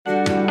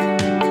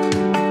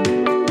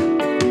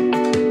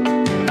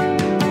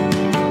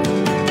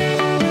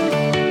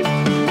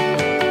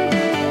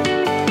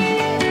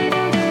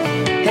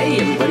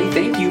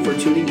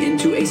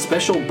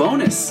special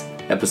bonus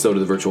episode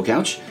of the Virtual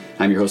Couch.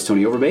 I'm your host,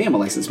 Tony Overbay. I'm a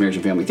licensed marriage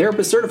and family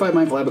therapist, certified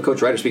mindful habit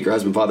coach, writer, speaker,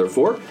 husband, father of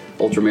four,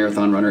 ultra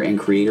marathon runner, and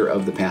creator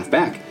of The Path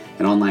Back,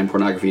 an online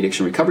pornography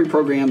addiction recovery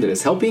program that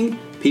is helping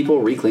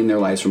people reclaim their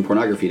lives from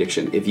pornography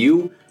addiction. If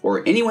you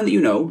or anyone that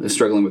you know is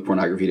struggling with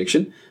pornography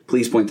addiction,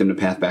 please point them to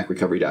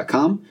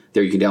pathbackrecovery.com.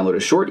 There you can download a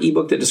short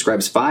ebook that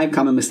describes 5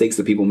 common mistakes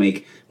that people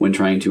make when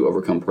trying to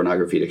overcome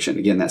pornography addiction.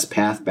 Again, that's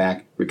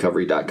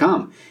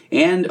pathbackrecovery.com.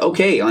 And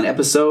okay, on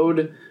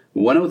episode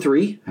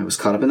 103, I was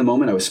caught up in the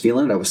moment. I was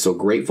feeling it. I was so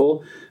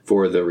grateful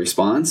for the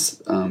response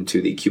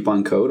to the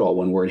coupon code, all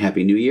one word,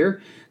 Happy New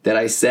Year, that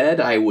I said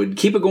I would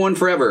keep it going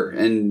forever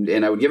and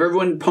I would give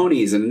everyone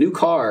ponies and a new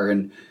car.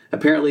 And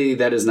apparently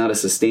that is not a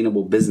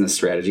sustainable business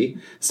strategy.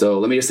 So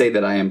let me just say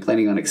that I am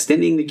planning on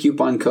extending the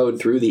coupon code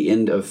through the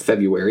end of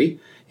February.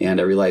 And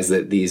I realize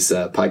that these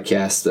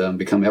podcasts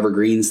become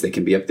evergreens. They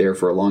can be up there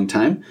for a long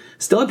time.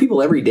 Still have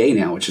people every day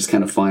now, which is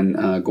kind of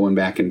fun, going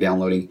back and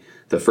downloading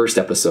the first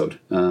episode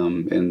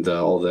and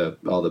all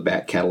the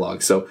back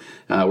catalog. So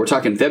we're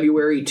talking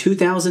February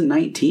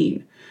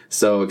 2019.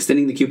 So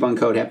extending the coupon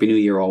code, Happy New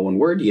Year, all one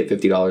word, you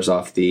get $50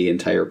 off the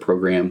entire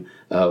program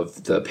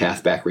of the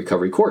Path Back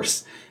Recovery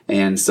course.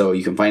 And so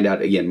you can find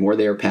out, again, more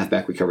there,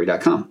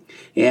 pathbackrecovery.com.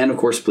 And, of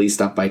course, please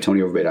stop by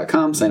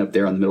tonyoverbay.com. Sign up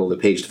there on the middle of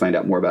the page to find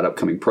out more about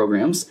upcoming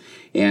programs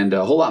and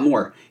a whole lot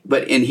more.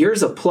 And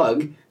here's a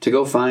plug to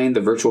go find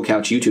the Virtual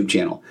Couch YouTube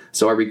channel.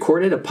 So I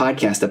recorded a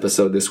podcast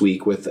episode this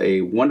week with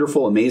a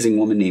wonderful, amazing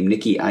woman named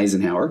Nikki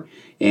Eisenhower,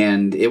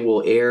 and it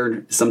will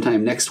air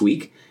sometime next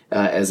week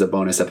as a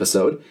bonus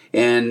episode.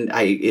 And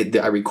I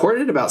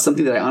recorded about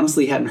something that I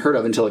honestly hadn't heard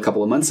of until a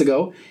couple of months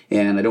ago,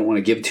 and I don't want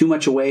to give too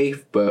much away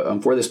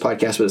for this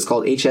podcast, but it's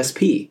called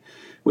HSP,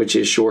 which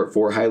is short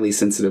for highly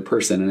sensitive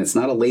person. And it's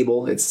not a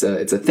label, it's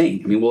a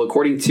thing. I mean, well,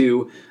 according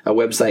to a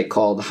website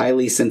called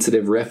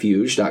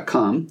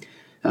highlysensitiverefuge.com,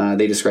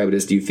 they describe it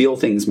as, do you feel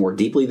things more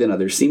deeply than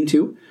others seem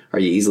to? Are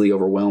you easily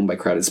overwhelmed by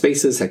crowded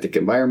spaces, hectic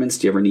environments?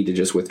 Do you ever need to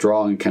just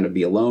withdraw and kind of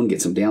be alone, get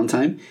some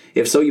downtime?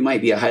 If so, you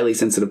might be a highly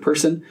sensitive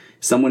person,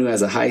 someone who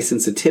has a high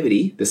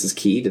sensitivity, this is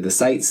key, to the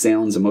sights,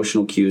 sounds,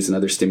 emotional cues, and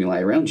other stimuli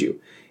around you.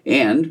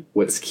 And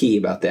what's key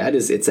about that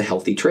is it's a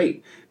healthy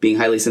trait. Being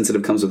highly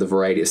sensitive comes with a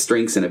variety of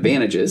strengths and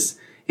advantages,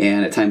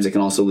 and at times it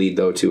can also lead,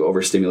 though, to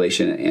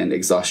overstimulation and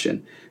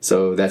exhaustion.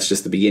 So that's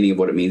just the beginning of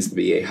what it means to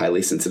be a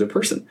highly sensitive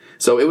person.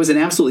 So it was an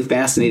absolutely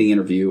fascinating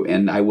interview,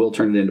 and I will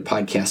turn it into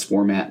podcast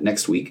format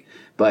next week.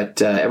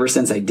 But ever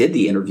since I did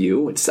the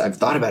interview, I've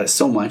thought about it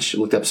so much,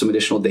 looked up some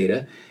additional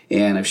data,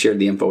 and I've shared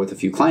the info with a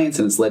few clients,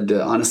 and it's led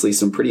to, honestly,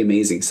 some pretty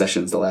amazing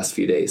sessions the last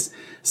few days.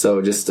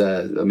 So just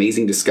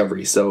amazing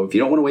discovery. So if you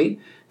don't want to wait,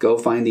 go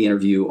find the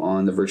interview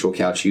on the Virtual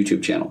Couch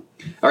YouTube channel.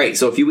 All right,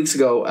 so a few weeks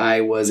ago,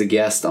 I was a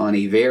guest on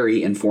a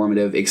very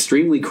informative,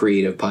 extremely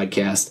creative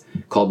podcast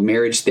called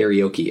Marriage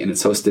Thereoke, and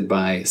it's hosted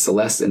by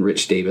Celeste and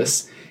Rich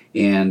Davis.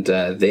 And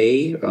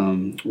they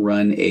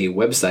run a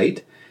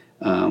website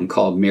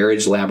called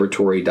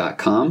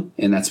marriagelaboratory.com,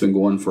 and that's been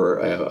going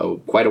for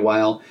quite a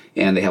while.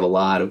 And they have a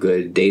lot of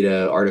good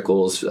data,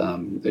 articles,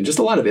 just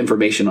a lot of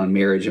information on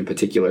marriage in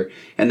particular.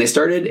 And they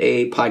started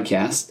a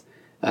podcast.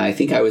 I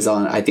think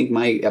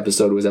my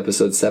episode was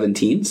episode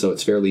 17, so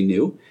it's fairly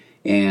new.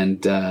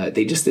 And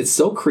it's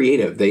so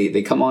creative.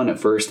 They come on at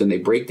first and they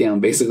break down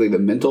basically the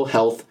mental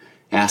health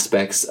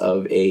aspects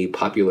of a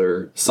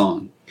popular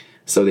song.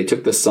 So they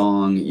took the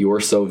song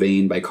You're So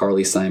Vain by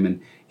Carly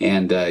Simon,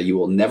 and you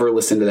will never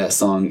listen to that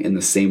song in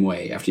the same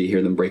way after you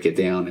hear them break it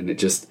down. And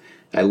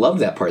I love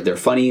that part. They're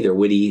funny, they're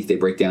witty, they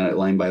break down it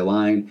line by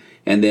line.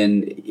 And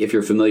then if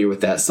you're familiar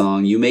with that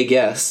song, you may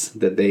guess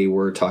that they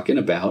were talking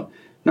about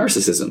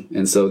narcissism.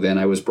 And so then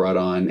I was brought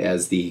on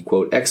as the,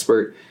 quote,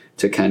 expert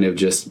to kind of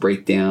just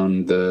break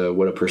down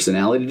what a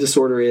personality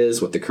disorder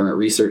is, what the current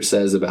research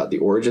says about the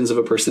origins of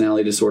a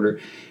personality disorder.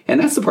 And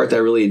that's the part that I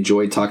really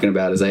enjoyed talking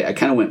about, is I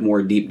kind of went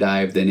more deep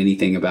dive than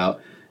anything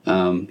about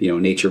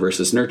nature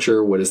versus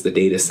nurture. What does the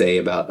data say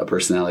about a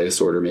personality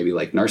disorder, maybe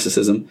like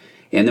narcissism?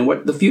 And then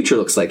what the future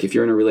looks like if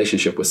you're in a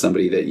relationship with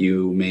somebody that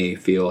you may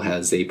feel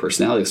has a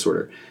personality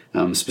disorder,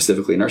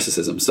 specifically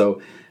narcissism.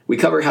 So we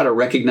cover how to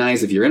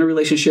recognize if you're in a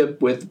relationship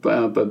with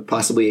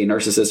possibly a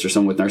narcissist or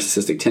someone with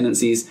narcissistic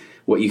tendencies,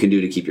 what you can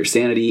do to keep your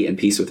sanity and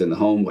peace within the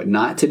home, what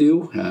not to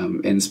do,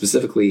 and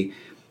specifically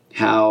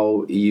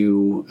how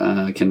you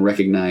can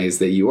recognize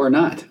that you are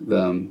not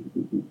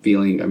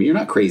you're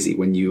not crazy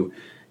when you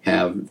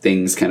have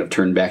things kind of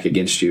turned back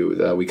against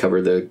you. We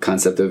cover the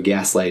concept of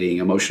gaslighting,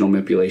 emotional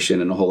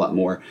manipulation, and a whole lot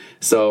more.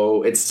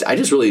 So I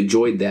just really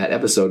enjoyed that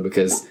episode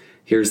because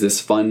here's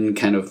this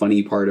kind of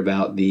funny part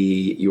about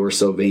the You're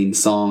So Vain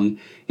song.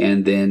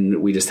 And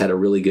then we just had a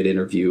really good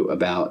interview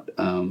about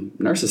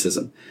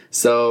narcissism.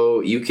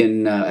 So you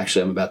can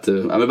actually, I'm about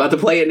to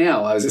play it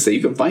now. I was gonna say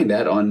you can find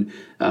that on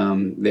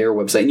their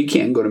website, and you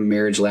can go to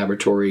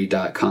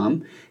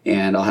marriagelaboratory.com,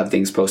 and I'll have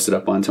things posted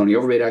up on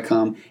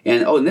tonyoverbay.com.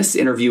 And this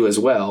interview as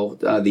well,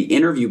 the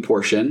interview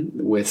portion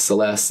with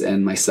Celeste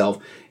and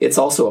myself, it's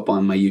also up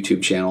on my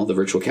YouTube channel, the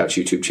Virtual Couch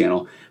YouTube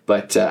channel.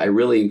 But I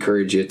really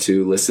encourage you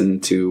to listen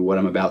to what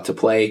I'm about to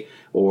play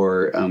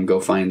or go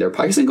find their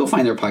podcast, and go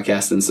find their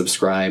podcast and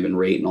subscribe and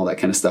rate and all that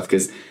kind of stuff,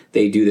 because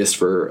they do this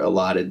for a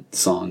lot of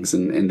songs,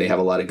 and they have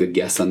a lot of good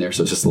guests on there.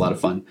 So it's just a lot of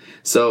fun.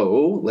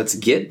 So let's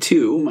get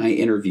to my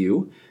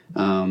interview,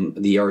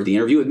 the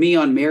interview with me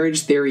on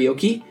Marriage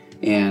Thereoke,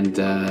 and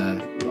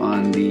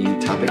on the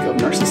topic of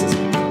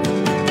narcissism.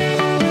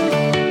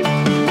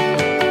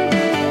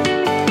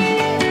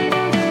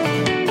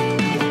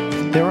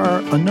 There are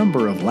a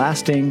number of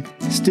lasting,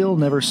 still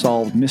never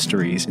solved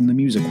mysteries in the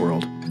music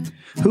world.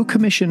 Who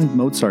commissioned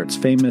Mozart's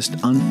famous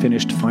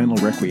unfinished Final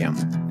Requiem?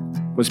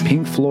 Was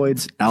Pink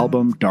Floyd's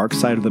album Dark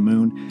Side of the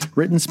Moon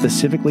written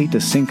specifically to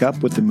sync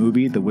up with the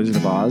movie The Wizard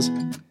of Oz?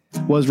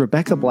 Was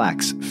Rebecca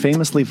Black's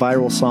famously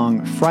viral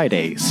song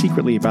Friday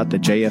secretly about the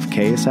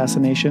JFK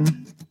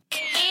assassination?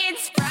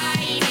 It's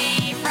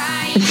Friday,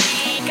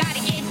 gotta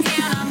get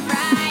down on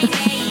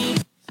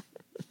Friday.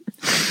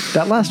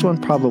 That last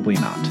one, probably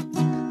not.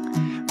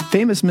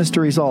 Famous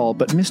mysteries all,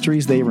 but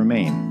mysteries they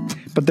remain.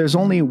 But there's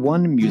only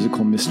one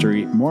musical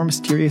mystery more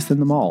mysterious than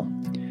them all.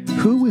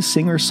 Who was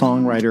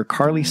singer-songwriter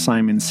Carly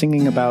Simon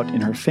singing about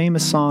in her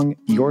famous song,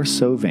 You're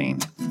So Vain?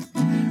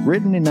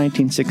 Written in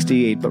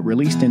 1968 but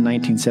released in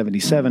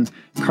 1977,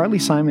 Carly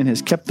Simon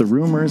has kept the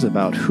rumors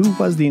about who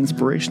was the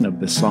inspiration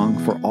of this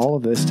song for all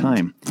of this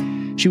time.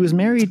 She was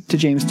married to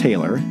James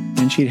Taylor,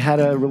 and she'd had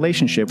a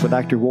relationship with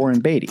actor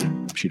Warren Beatty.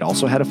 She'd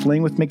also had a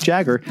fling with Mick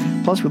Jagger,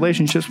 plus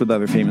relationships with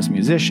other famous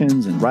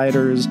musicians and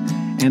writers,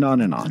 and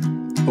on and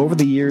on. Over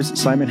the years,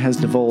 Simon has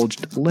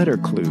divulged letter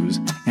clues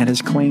and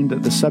has claimed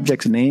that the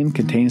subject's name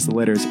contains the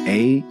letters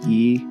A,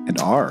 E, and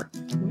R.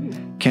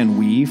 Can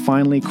we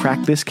finally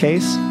crack this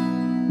case?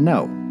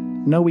 No,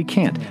 we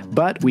can't.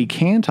 But we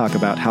can talk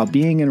about how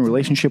being in a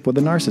relationship with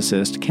a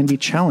narcissist can be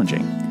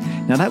challenging.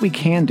 Now that we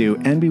can do,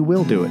 and we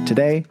will do it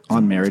today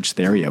on Marriage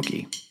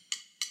Thereoke.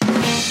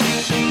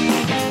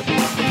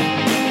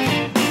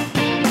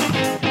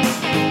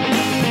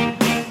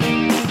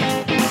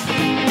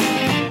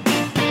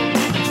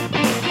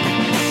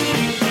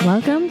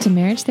 Welcome to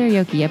Marriage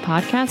Thereoke, a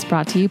podcast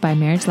brought to you by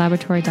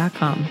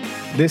MarriageLaboratory.com.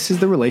 This is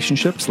the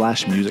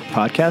relationship/music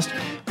podcast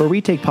where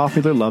we take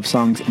popular love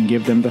songs and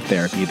give them the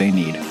therapy they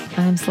need.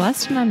 I'm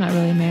Celeste, and I'm not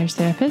really a marriage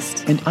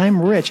therapist. And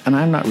I'm Rich, and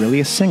I'm not really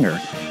a singer,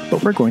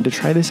 but we're going to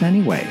try this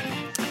anyway.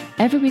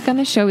 Every week on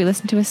the show, we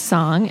listen to a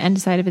song and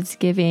decide if it's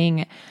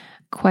giving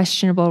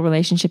questionable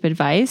relationship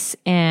advice.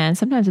 And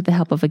sometimes with the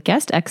help of a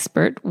guest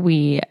expert,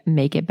 we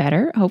make it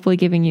better, hopefully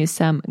giving you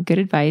some good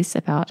advice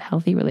about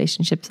healthy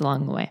relationships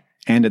along the way.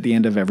 And at the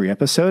end of every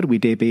episode, we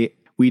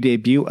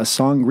debut a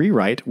song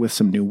rewrite with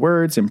some new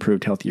words,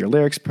 improved, healthier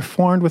lyrics,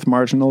 performed with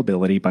marginal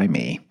ability by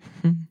me.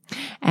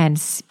 And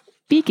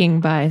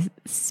speaking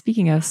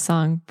of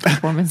song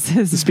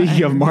performances,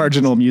 Speaking of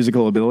marginal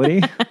musical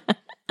ability,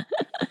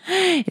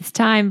 it's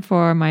time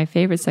for my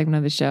favorite segment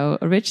of the show.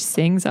 Rich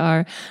sings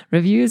our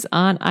reviews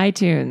on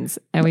iTunes,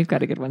 and we've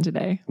got a good one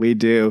today. we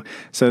do.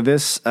 So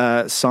this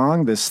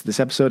song, this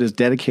episode is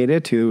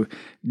dedicated to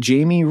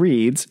Jamie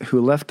Reeds,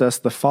 who left us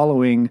the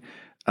following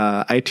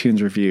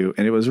iTunes review,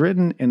 and it was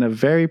written in a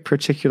very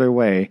particular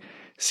way.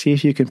 See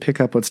if you can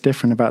pick up what's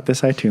different about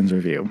this iTunes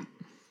review.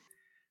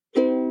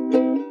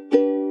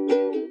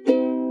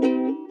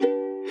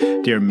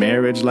 Dear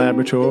Marriage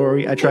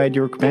Laboratory, I tried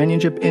your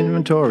companionship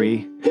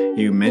inventory.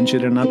 You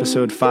mentioned in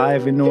episode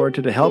 5 in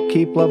order to help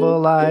keep love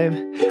alive.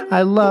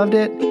 I loved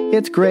it.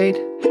 It's great.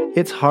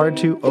 It's hard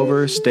to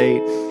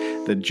overstate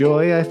the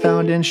joy I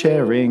found in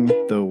sharing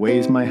the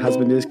ways my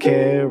husband is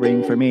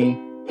caring for me.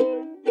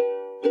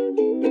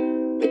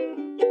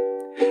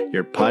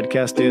 Your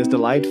podcast is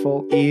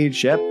delightful,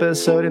 each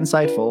episode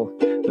insightful.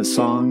 The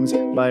songs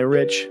by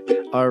Rich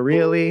are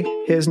really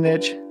his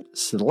niche.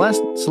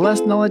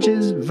 Celeste knowledge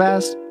is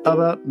vast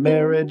about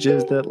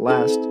marriages that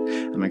last.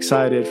 I'm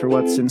excited for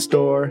what's in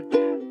store.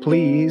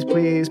 Please,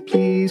 please,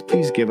 please,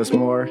 please give us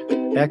more.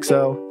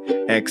 XO,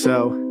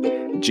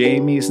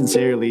 Jamie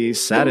sincerely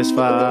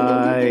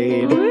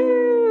satisfied.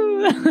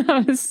 Woo!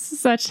 That was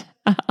such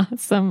an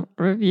awesome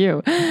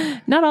review.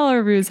 Not all our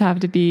reviews have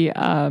to be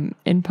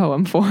in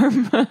poem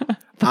form.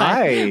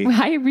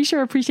 We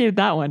sure appreciated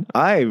that one.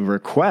 I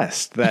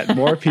request that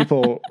more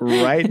people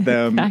write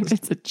them. In fact,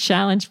 it's a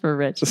challenge for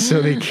Rich.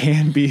 So they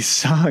can be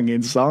sung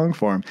in song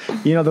form.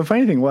 You know, the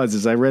funny thing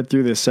is I read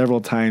through this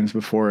several times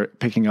before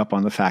picking up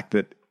on the fact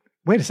that,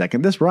 wait a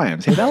second, this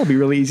rhymes. Hey, that'll be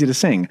really easy to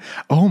sing.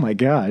 Oh my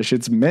gosh,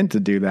 it's meant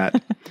to do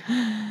that.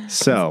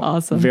 So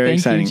awesome. Very Thank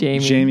exciting. You, Jamie.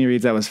 Jamie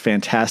Reeds, that was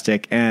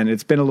fantastic. And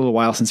it's been a little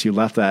while since you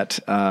left that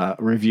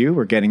review.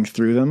 We're getting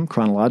through them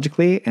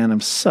chronologically, and I'm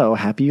so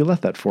happy you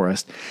left that for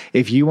us.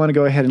 If you want to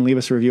go ahead and leave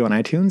us a review on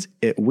iTunes,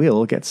 it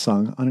will get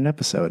sung on an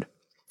episode.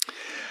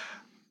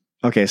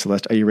 Okay,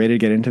 Celeste, are you ready to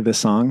get into this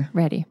song?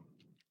 Ready.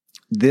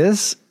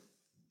 This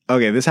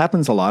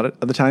happens a lot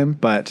of the time,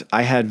 but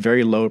I had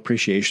very low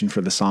appreciation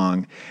for the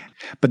song.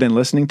 But then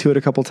listening to it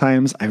a couple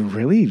times, I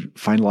really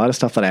find a lot of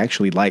stuff that I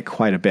actually like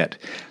quite a bit.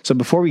 So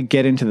before we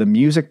get into the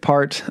music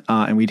part,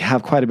 and we'd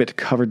have quite a bit to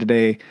cover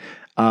today,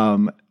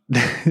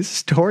 this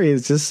story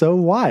is just so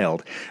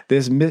wild.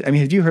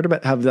 Have you heard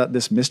about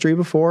this mystery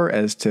before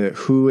as to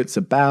who it's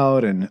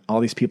about and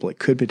all these people it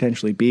could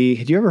potentially be?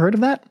 Had you ever heard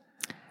of that?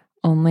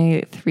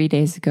 Only 3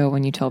 days ago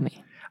when you told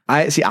me.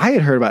 I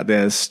had heard about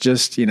this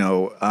just,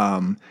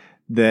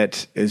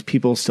 that is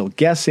people still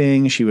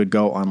guessing. She would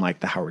go on like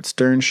the Howard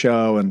Stern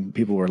show and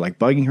people were like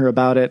bugging her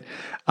about it.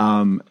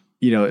 Like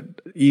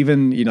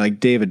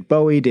David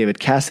Bowie, David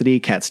Cassidy,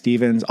 Cat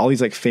Stevens, all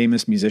these like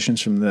famous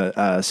musicians from the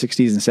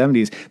 60s and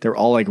 70s, they're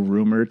all like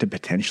rumored to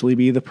potentially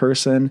be the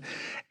person.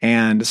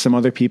 And some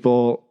other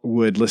people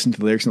would listen to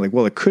the lyrics and like,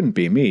 well, it couldn't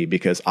be me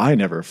because I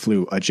never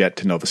flew a jet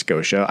to Nova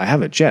Scotia. I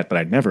have a jet, but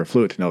I never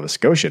flew it to Nova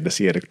Scotia to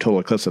see a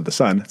total eclipse of the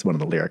sun. That's one of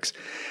the lyrics.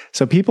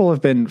 So people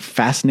have been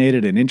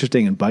fascinated and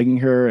interesting and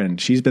bugging her, and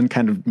she's been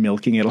kind of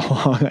milking it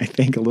along, I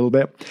think, a little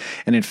bit.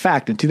 And in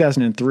fact, in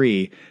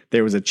 2003,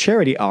 there was a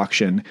charity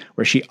auction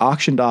where she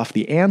auctioned off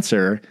the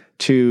answer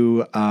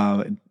to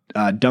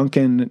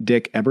Duncan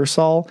Dick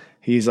Ebersol.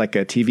 He's like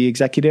a TV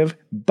executive,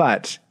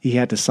 but he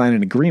had to sign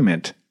an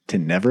agreement to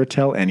never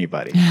tell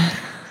anybody.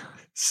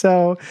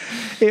 So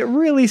it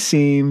really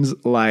seems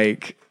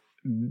like,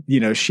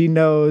 she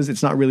knows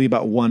it's not really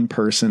about one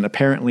person.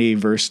 Apparently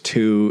verse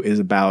 2 is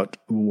about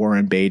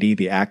Warren Beatty,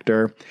 the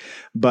actor.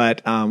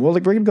 But we're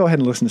going to go ahead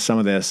and listen to some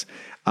of this.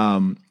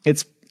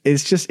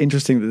 It's just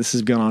interesting that this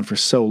has gone on for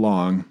so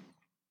long.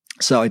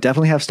 So I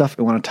definitely have stuff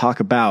I want to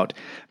talk about.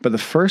 But the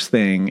first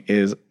thing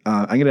is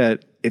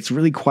it's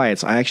really quiet.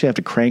 So I actually have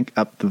to crank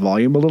up the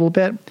volume a little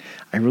bit.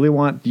 I really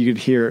want you to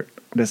hear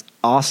this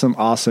awesome,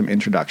 awesome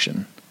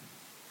introduction.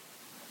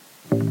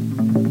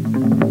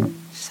 Son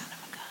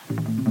of a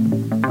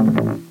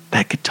gun.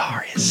 That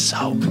guitar is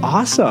so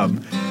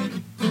awesome.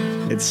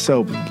 It's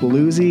so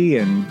bluesy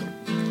and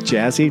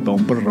jazzy.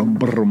 Boom, boom,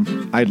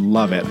 boom. I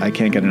love it. I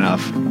can't get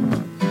enough.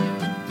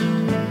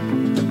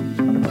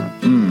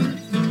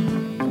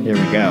 Here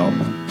we go.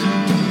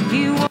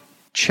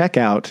 Check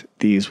out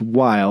these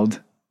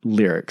wild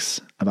lyrics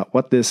about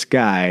what this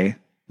guy,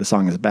 the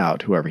song is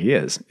about, whoever he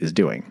is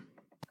doing.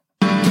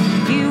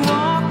 You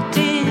walked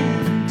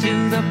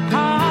into the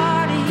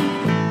party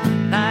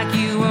like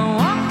you were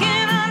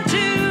walking onto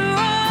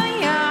a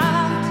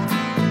yacht.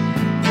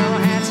 Your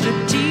hat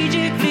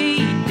strategically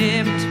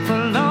dipped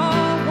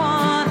below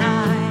one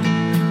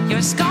eye.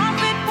 Your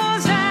scarf, it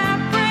was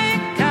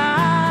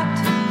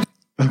apricot.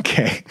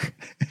 Okay.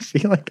 I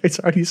feel like there's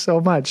already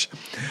so much.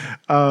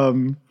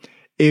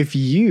 If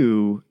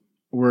you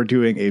were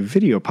doing a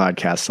video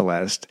podcast,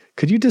 Celeste,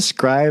 could you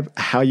describe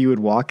how you would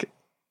walk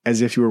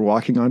as if you were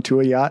walking onto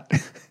a yacht?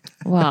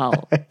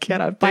 Well, I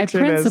cannot by picture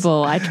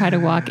principle, I try to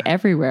walk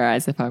everywhere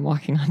as if I'm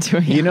walking onto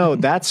a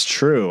yacht. That's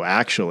true,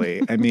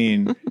 actually. I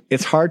mean,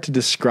 it's hard to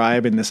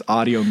describe in this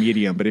audio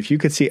medium, but if you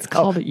could see... It's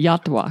called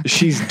yacht walk.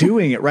 She's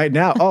doing it right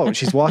now. Oh,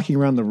 she's walking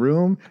around the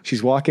room.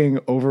 She's walking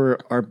over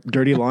our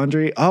dirty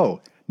laundry. Oh,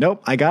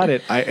 nope, I got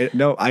it.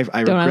 Don't I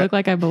look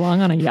like I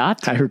belong on a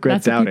yacht? I regret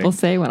That's doubting. what people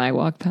say when I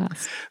walk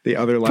past. The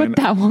other line... Put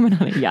that woman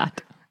on a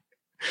yacht.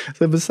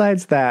 So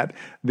besides that,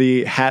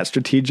 the hat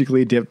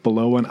strategically dipped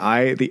below one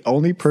eye. The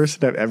only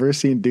person I've ever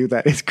seen do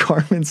that is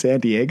Carmen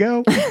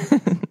Sandiego.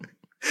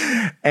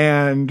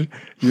 And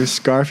your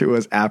scarf, it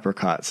was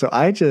apricot. So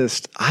I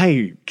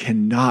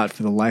cannot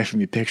for the life of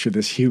me picture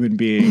this human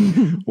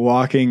being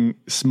walking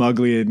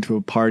smugly into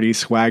a party,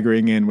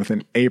 swaggering in with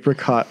an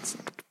apricot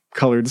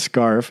colored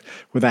scarf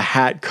with a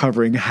hat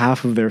covering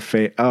half of their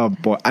face. Oh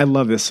boy, I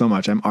love this so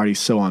much. I'm already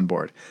so on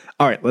board.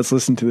 All right, let's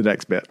listen to the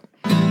next bit.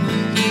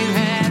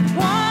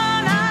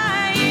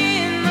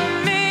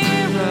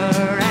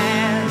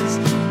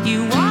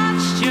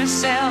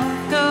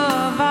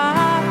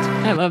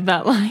 I love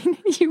that line.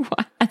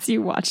 As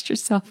you watched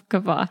yourself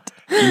gavotte.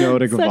 You know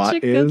what a gavotte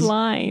Such a is? good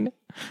line.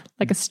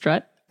 Like a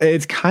strut.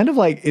 It's kind of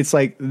like it's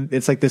like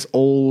this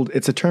old.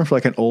 It's a term for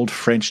like an old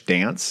French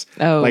dance.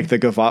 Oh, like the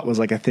gavotte was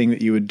like a thing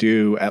that you would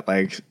do at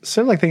like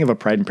sort of like think of a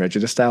Pride and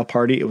Prejudice style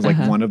party. It was like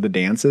one of the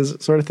dances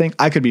sort of thing.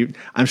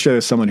 I'm sure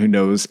there's someone who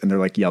knows and they're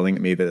like yelling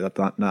at me that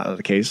that's not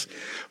the case.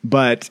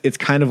 But it's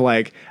kind of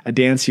like a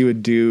dance you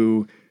would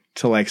do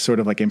to like sort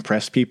of like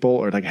impress people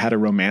or like how to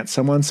romance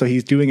someone. So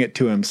he's doing it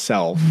to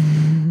himself.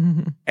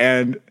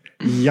 And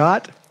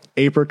yacht,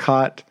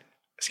 apricot,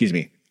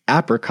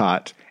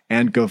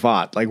 and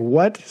gavotte. Like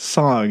what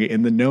song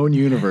in the known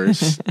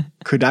universe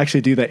could actually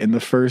do that in the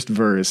first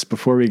verse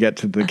before we get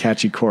to the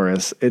catchy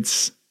chorus?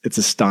 It's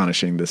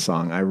astonishing, this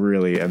song. I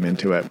really am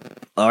into it.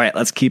 All right,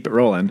 let's keep it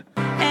rolling.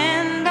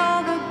 And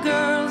all the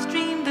girls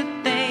dreamed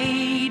that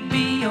they'd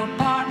be your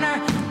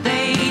partner.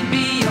 They'd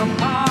be your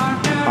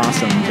partner.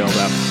 Awesome build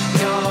up.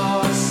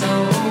 You're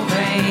so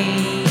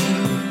vain.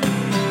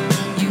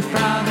 You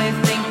probably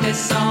think this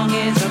song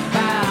is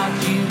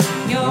about you.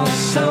 You're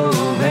so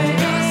vain.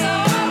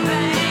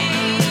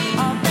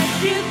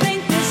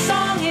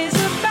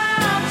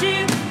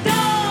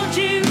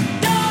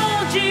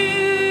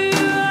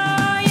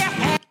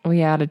 We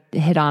had to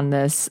hit on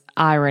this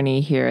irony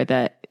here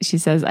that she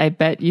says, I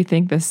bet you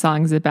think this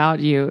song's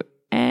about you.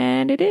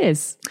 And it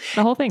is.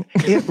 The whole thing.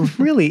 It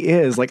really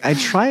is. Like I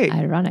try.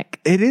 Ironic.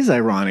 It is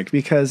ironic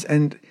because,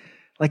 and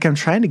like I'm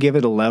trying to give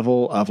it a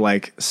level of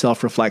like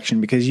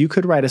self-reflection, because you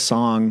could write a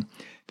song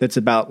that's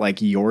about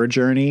like your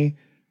journey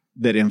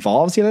that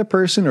involves the other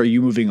person or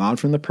you moving on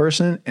from the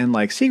person. And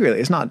like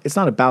secretly, it's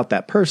not about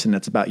that person.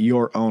 It's about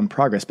your own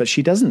progress. But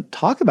she doesn't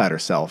talk about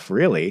herself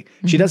really.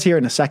 Mm-hmm. She does here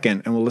in a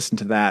second, and we'll listen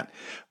to that.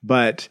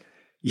 But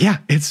yeah,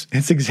 it's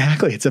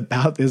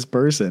about this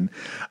person.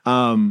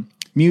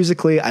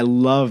 Musically, I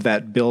love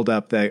that build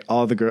up that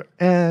all the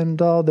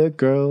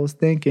girls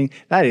thinking.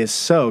 That is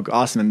so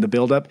awesome. And the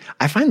build up,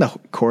 I find the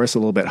chorus a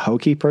little bit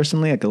hokey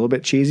personally, like a little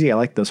bit cheesy. I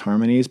like those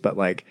harmonies, but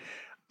like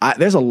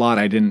there's a lot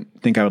I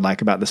didn't think I would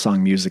like about the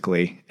song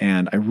musically,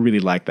 and I really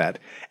like that.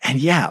 And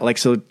yeah, like,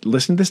 so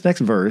listen to this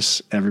next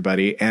verse,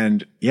 everybody,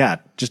 and yeah,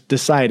 just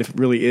decide if it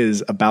really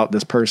is about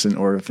this person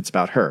or if it's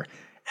about her.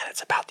 And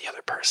it's about the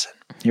other person.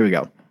 Here we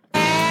go.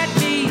 At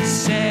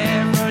least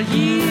several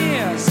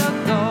years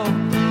ago,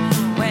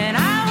 when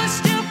I was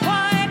still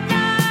quite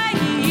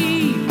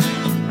naive,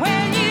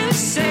 when you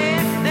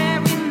said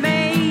that we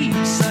made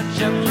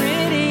such a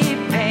pretty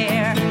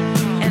pair,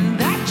 and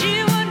that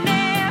you would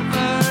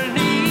never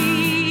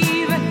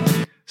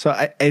leave.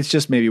 So it's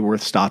just maybe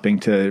worth stopping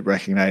to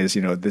recognize,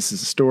 this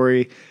is a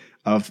story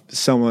of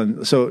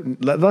someone. So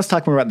let's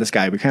talk more about this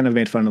guy. We kind of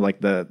made fun of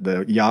like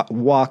the yacht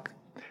walk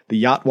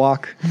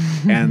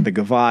and the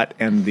gavotte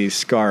and the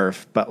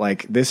scarf. But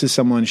like, this is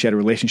someone, she had a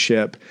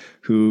relationship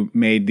who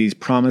made these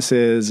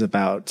promises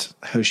about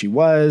who she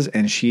was,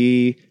 and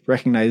she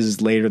recognizes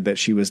later that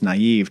she was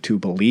naive to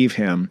believe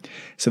him.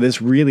 So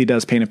this really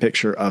does paint a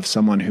picture of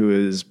someone who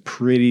is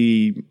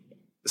pretty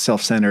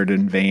self-centered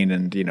and vain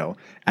and,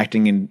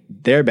 acting in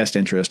their best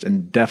interest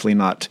and definitely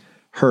not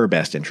her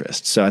best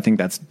interest. So I think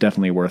that's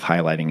definitely worth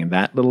highlighting in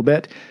that little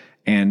bit.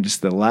 And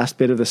just the last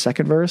bit of the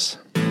second verse.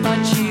 But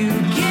you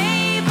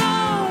gave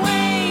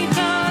away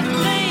the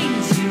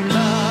things you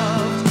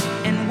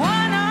loved, and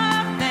one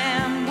of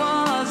them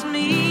was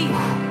me.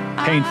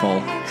 Painful. I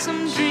had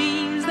some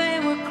dreams, they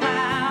were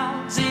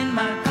clouds in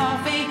my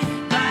coffee,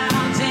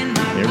 clouds in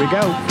my Here we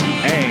go. coffee.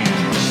 Hey.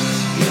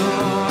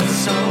 You're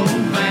so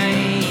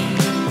vain.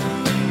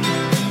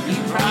 You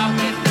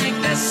probably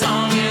think this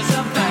song is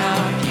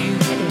about you.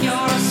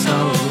 You're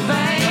so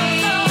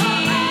vain.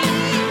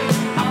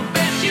 I'll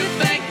bet you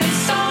think this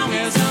song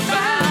is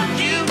about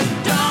you.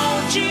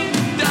 Don't you,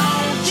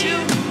 don't you,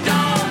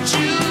 don't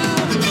you?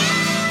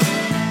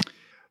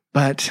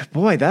 But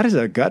boy, that is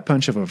a gut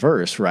punch of a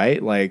verse,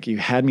 right? Like, you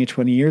had me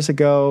 20 years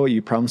ago.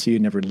 You promised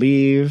you'd never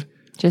leave.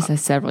 Just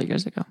several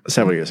years ago.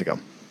 Several years ago.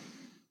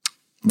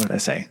 What did I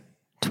say?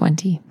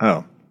 20.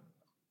 Oh,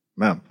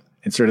 well,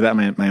 inserted that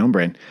in my own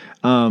brain.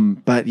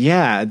 But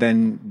yeah,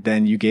 then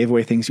you gave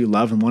away things you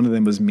love, and one of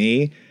them was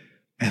me.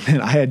 And then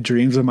I had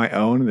dreams of my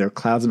own, and there were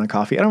clouds in my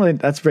coffee. I don't really,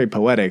 that's very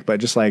poetic, but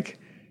just like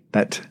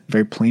that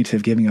very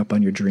plaintive giving up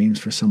on your dreams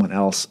for someone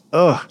else.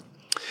 Ugh.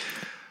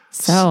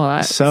 So,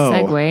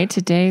 segue.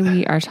 Today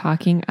we are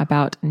talking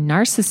about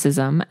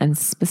narcissism, and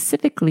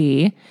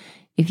specifically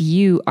if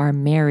you are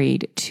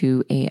married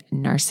to a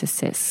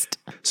narcissist.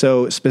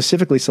 So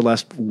specifically,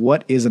 Celeste,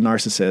 what is a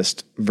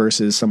narcissist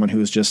versus someone who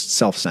is just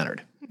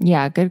self-centered?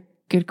 Yeah,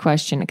 good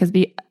question. Because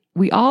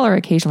we all are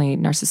occasionally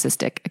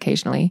narcissistic.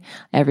 Occasionally,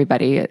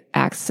 everybody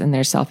acts in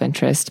their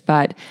self-interest,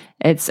 but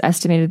it's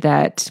estimated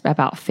that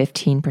about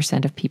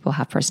 15% of people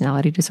have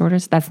personality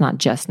disorders. That's not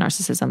just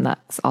narcissism.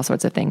 That's all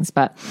sorts of things.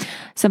 But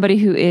somebody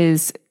who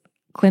is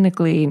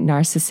clinically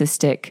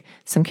narcissistic,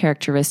 some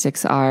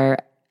characteristics are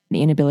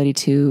the inability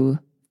to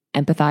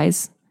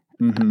empathize,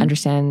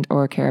 understand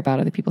or care about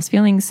other people's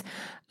feelings.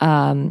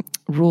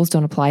 Rules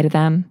don't apply to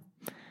them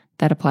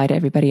that apply to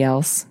everybody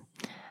else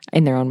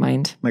in their own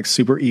mind. Like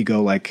super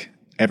ego, like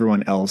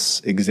everyone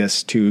else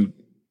exists in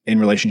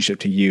relationship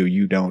to you.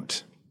 You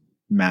don't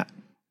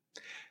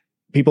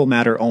people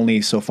matter only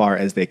so far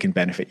as they can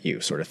benefit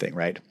you, sort of thing,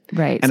 right?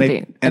 Right. And so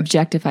they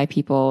objectify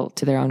people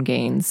to their own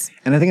gains.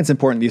 And I think it's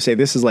important you say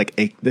this is like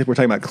we're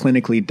talking about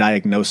clinically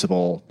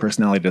diagnosable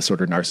personality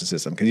disorder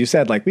narcissism. Because you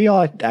said like we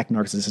all act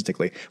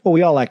narcissistically. Well,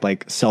 we all act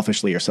like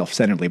selfishly or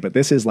self-centeredly, but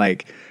this is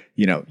like,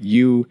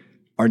 you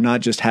are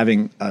not just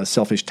having a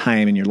selfish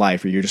time in your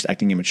life or you're just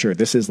acting immature.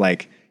 This is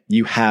like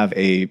you have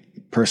a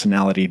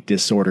personality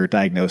disorder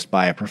diagnosed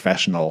by a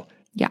professional.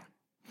 Yeah.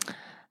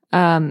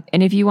 And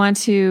if you want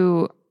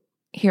to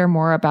hear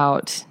more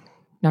about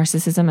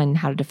narcissism and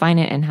how to define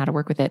it and how to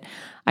work with it,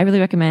 I really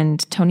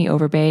recommend Tony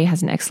Overbay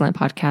has an excellent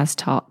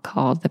podcast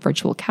called The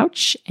Virtual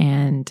Couch.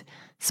 And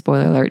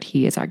spoiler alert,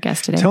 he is our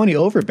guest today. Tony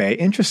Overbay,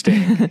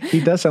 interesting. He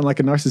does sound like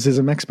a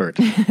narcissism expert.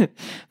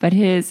 But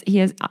his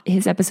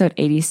episode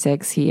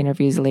 86, he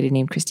interviews a lady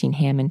named Christine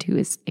Hammond, who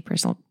is a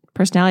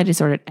personality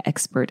disorder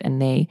expert,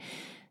 and they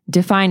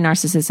define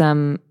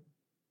narcissism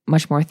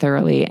much more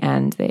thoroughly,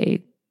 and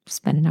they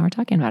spend an hour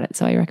talking about it.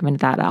 So I recommend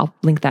that. I'll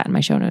link that in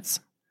my show notes.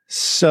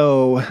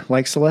 So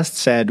like Celeste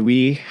said,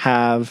 we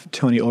have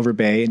Tony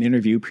Overbay,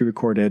 an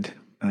pre-recorded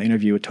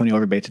interview with Tony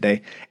Overbay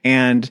today.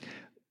 And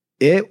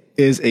it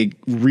is a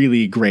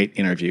really great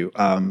interview.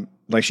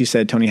 Like she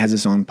said, Tony has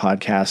his own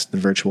podcast, The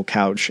Virtual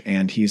Couch,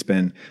 and he's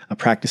been a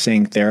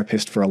practicing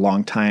therapist for a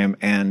long time.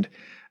 And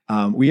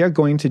We are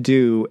going to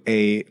do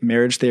a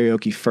Marriage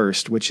Thereoke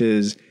first, which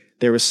is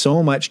there was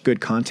so much good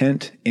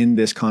content in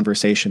this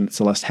conversation that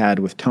Celeste had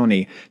with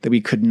Tony that we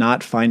could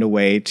not find a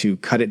way to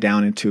cut it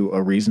down into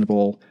a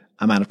reasonable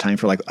amount of time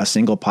for like a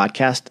single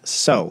podcast.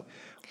 So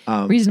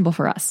reasonable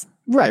for us.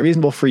 Right.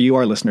 Reasonable for you,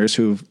 our listeners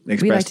who've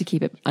expressed. We like to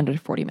keep it under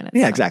 40 minutes.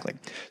 Yeah, exactly.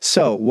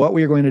 So what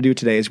we are going to do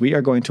today is we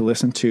are going to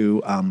listen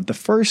to the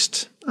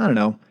first,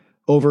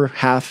 over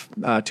half,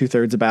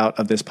 2/3 about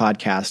of this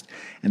podcast.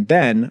 And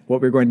then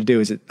what we're going to do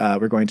is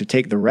we're going to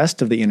take the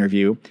rest of the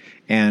interview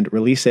and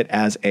release it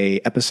as a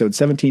episode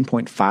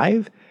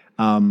 17.5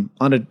 on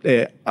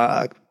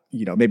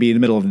maybe in the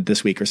middle of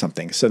this week or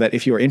something. So that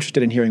if you are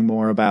interested in hearing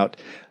more about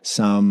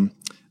some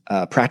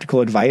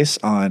practical advice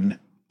on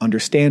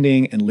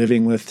understanding and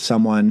living with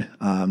someone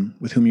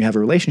with whom you have a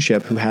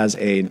relationship who has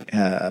a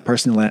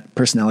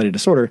personality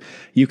disorder,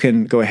 you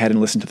can go ahead and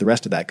listen to the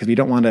rest of that because we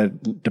don't want to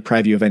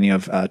deprive you of any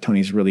of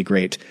Tony's really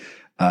great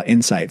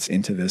insights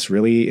into this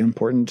really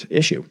important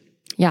issue.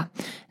 Yeah,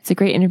 it's a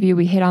great interview.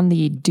 We hit on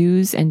the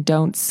do's and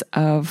don'ts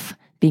of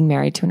being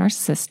married to a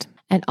narcissist.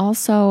 And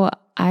also,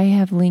 I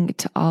have linked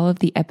to all of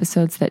the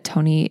episodes that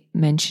Tony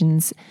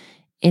mentions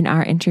in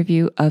our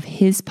interview of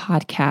his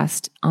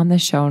podcast on the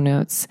show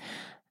notes.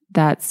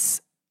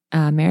 That's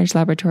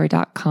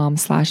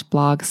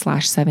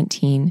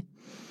marriagelaboratory.com/blog/17.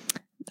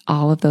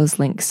 All of those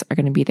links are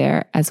going to be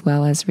there, as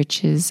well as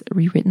Rich's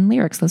rewritten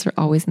lyrics. Those are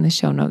always in the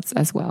show notes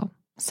as well.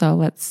 So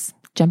let's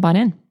jump on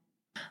in.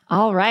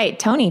 All right,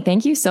 Tony,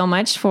 thank you so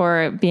much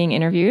for being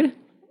interviewed,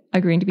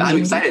 agreeing to be I'm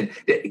interviewed.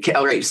 excited.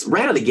 All right,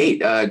 right out of the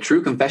gate,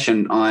 true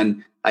confession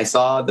on, I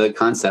saw the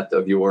concept.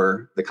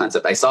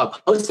 I saw a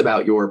post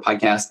about your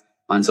podcast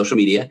on social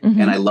media.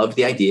 And I loved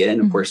the idea.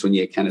 And of course, when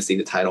you kind of see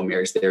the title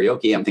Marriage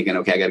Thereoke, I'm thinking,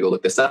 okay, I got to go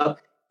look this up.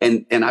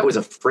 And I was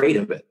afraid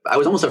of it. I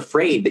was almost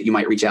afraid that you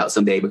might reach out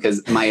someday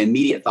because my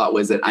immediate thought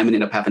was that I'm going to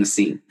end up having to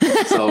sing.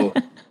 So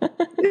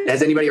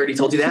has anybody already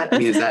told you that? I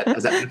mean, has that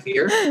been a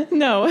fear?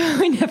 No,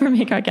 we never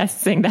make our guests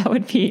sing. That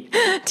would be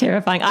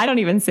terrifying. I don't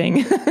even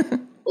sing.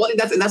 Well,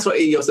 that's what,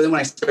 so then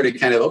when I started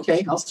kind of,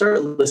 okay, I'll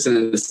start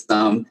listening to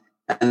some,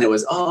 and it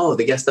was, oh,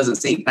 the guest doesn't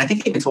sing. And I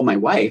think I even told my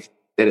wife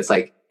that it's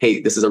like, hey,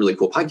 this is a really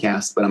cool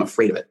podcast, but I'm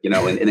afraid of it, and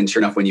then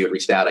sure enough, when you had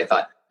reached out, I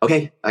thought,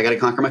 okay, I got to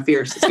conquer my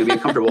fears. It's going to be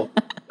uncomfortable,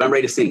 but I'm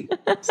ready to sing.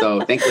 So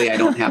thankfully I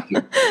don't have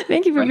to.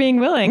 Thank you for being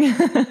willing.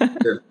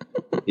 Sure.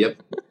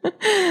 Yep.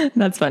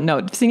 That's fun.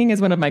 No, singing is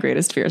one of my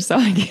greatest fears, so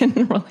I can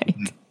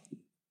relate.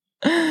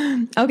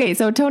 Okay,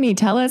 so Tony,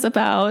 tell us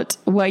about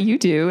what you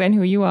do and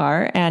who you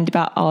are and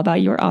all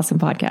about your awesome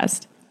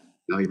podcast.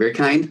 No, you're very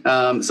kind.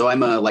 So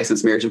I'm a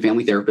licensed marriage and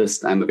family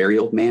therapist. I'm a very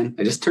old man.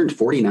 I just turned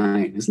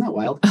 49. Isn't that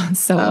wild?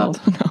 So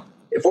old. No.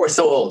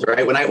 So old,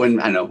 right? When I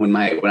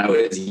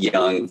was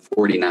young,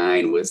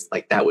 49 was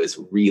like, that was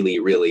really,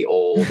 really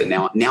old. And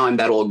now I'm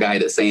that old guy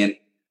that's saying,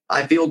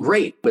 I feel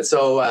great. But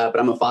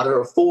I'm a father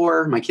of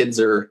 4. My kids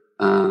are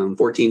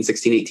 14,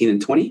 16, 18,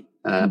 and 20.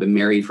 I've been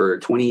married for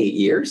 28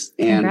 years.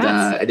 And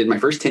I did my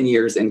first 10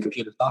 years in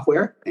computer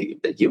software.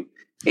 Thank you.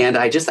 And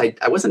I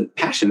wasn't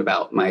passionate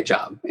about my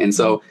job. And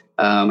so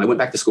I went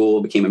back to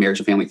school, became a marriage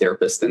and family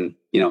therapist. And,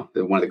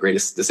 one of the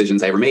greatest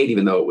decisions I ever made,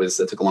 even though it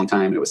took a long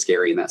time and it was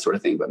scary and that sort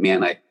of thing. But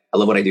man, I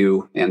love what I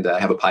do. And I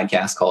have a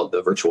podcast called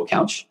The Virtual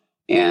Couch,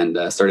 and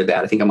started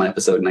that. I think I'm on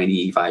episode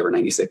 95 or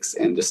 96,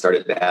 and just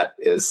started that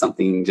as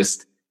something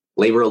just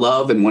labor of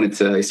love, and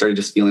I started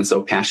just feeling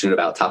so passionate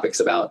about topics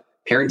about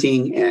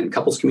parenting and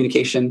couples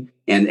communication.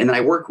 And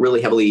I work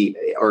really heavily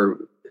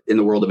in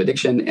the world of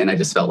addiction. And I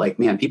just felt like,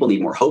 man, people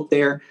need more hope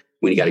there.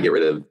 When you got to get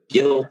rid of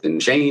guilt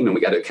and shame, and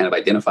we got to kind of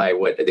identify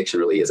what addiction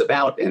really is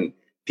about, and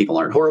people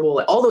aren't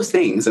horrible, all those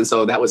things. And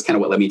so that was kind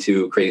of what led me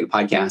to creating the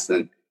podcast.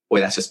 And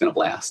boy, that's just been a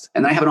blast.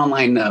 And then I have an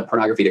online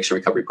pornography addiction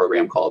recovery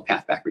program called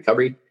Path Back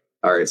Recovery,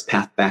 or it's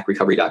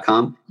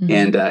pathbackrecovery.com.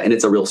 And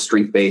it's a real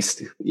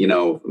strength-based,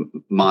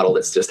 model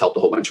that's just helped a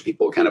whole bunch of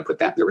people kind of put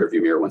that in the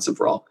rearview mirror once and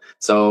for all.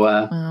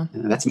 So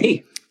that's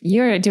me.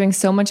 You're doing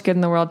so much good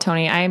in the world,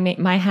 Tony.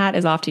 My hat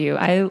is off to you.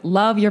 I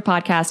love your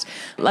podcast.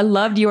 I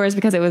loved yours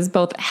because it was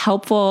both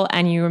helpful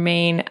and you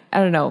remain,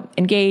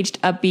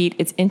 engaged, upbeat.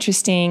 It's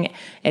interesting.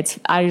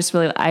 I've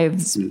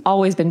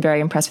always been very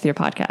impressed with your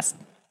podcast.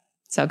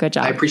 So good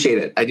job. I appreciate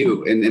it. I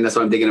do. And that's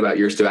what I'm thinking about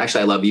yours too.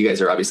 Actually, I love you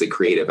guys are obviously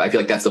creative. I feel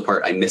like that's the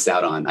part I miss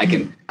out on. I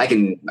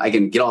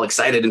can get all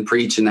excited and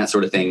preach and that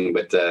sort of thing.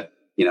 But,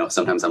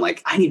 sometimes I'm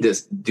like, I need to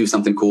do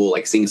something cool,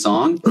 like sing a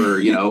song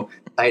or,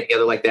 tie it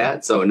together like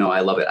that. So no,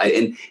 I love it.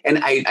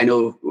 I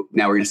know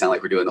now we're going to sound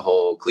like we're doing the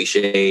whole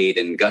cliched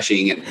and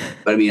gushing,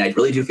 but I mean, I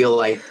really do feel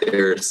like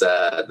there's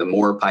the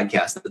more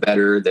podcasts, the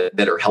better,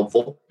 that are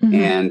helpful,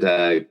 and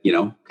kind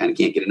of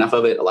can't get enough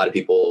of it. A lot of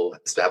people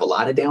have a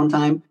lot of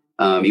downtime,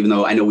 even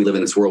though I know we live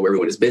in this world where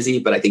everyone is busy.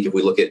 But I think if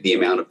we look at the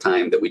amount of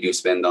time that we do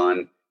spend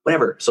on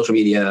whatever, social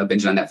media,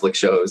 binging on Netflix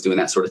shows, doing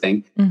that sort of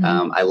thing,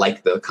 I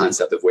like the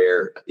concept of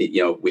where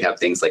we have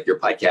things like your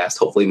podcast,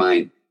 hopefully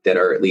mine, that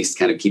are at least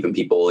kind of keeping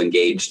people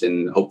engaged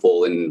and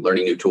hopeful and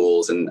learning new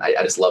tools. And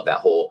I just love the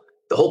whole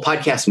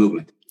podcast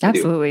movement.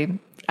 Absolutely.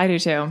 I do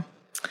too.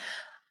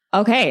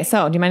 Okay,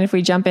 so do you mind if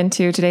we jump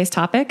into today's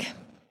topic?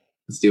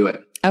 Let's do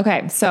it.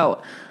 Okay, so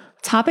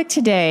topic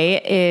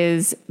today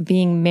is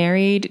being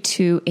married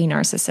to a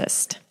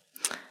narcissist.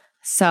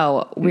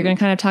 So we're going to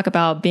kind of talk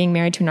about being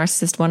married to a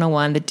narcissist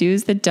 101, the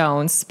do's, the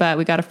don'ts, but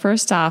we got to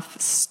first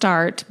off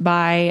start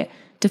by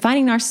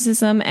defining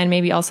narcissism and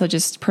maybe also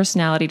just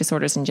personality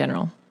disorders in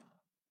general.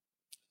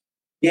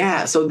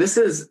 Yeah, so this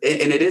is,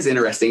 and it is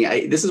interesting.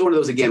 This is one of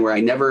those, again, where I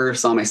never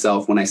saw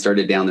myself when I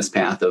started down this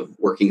path of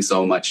working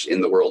so much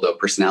in the world of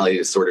personality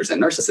disorders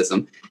and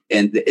narcissism.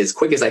 And as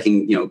quick as I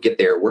can, get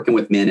there, working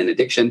with men and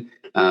addiction,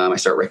 I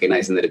start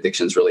recognizing that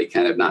addiction's really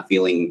kind of not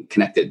feeling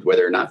connected,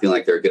 whether not feeling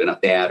like they're a good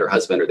enough dad or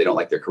husband, or they don't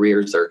like their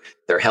careers or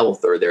their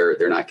health, or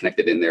they're not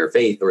connected in their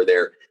faith, or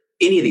they're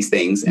any of these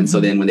things. And so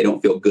then when they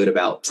don't feel good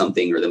about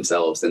something or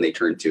themselves, then they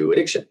turn to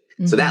addiction.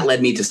 So that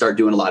led me to start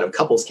doing a lot of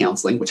couples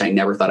counseling, which I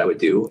never thought I would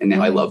do. And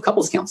now I love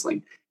couples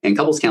counseling. And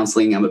couples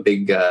counseling, I'm a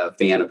big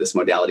fan of this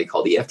modality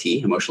called EFT,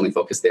 emotionally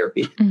focused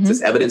therapy. It's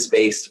this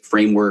evidence-based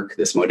framework,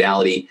 this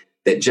modality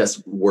that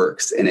just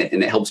works. And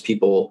it helps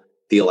people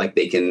feel like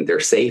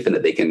they're safe and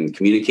that they can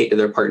communicate to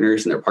their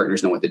partners, and their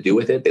partners know what to do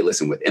with it. They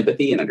listen with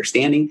empathy and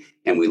understanding,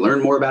 and we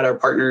learn more about our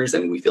partners,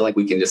 and we feel like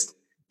we can just,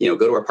 go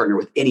to our partner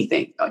with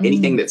anything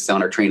that's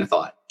on our train of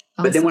thought.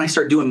 Awesome. But then when I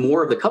start doing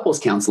more of the couples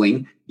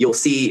counseling, you'll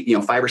see,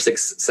 5 or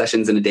 6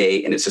 sessions in a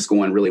day, and it's just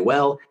going really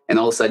well. And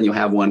all of a sudden you'll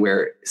have one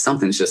where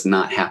something's just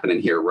not happening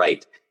here.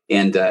 Right.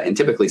 And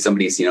typically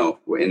somebody's,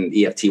 in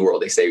EFT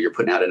world, they say you're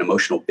putting out an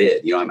emotional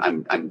bid.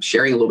 I'm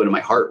sharing a little bit of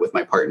my heart with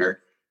my partner.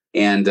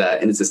 And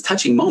it's this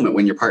touching moment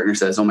when your partner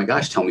says, "Oh my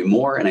gosh, tell me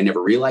more. And I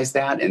never realized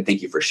that. And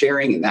thank you for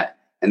sharing."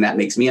 And that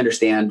makes me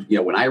understand,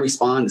 when I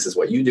respond, this is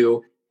what you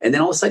do. And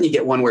then all of a sudden you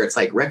get one where it's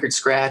like record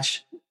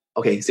scratch.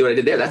 Okay, see what I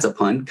did there? That's a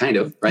pun, kind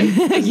of, right?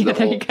 Yeah,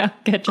 there you go.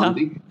 Good job.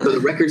 So the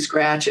record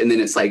scratch, and then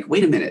it's like,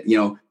 wait a minute,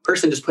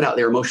 person just put out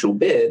their emotional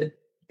bid,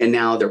 and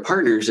now their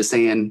partner's just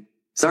saying,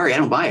 "Sorry, I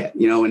don't buy it."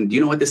 And do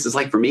you know what this is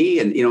like for me?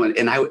 And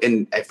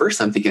and at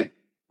first I'm thinking,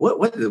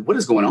 what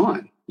is going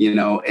on?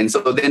 And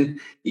so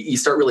then you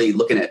start really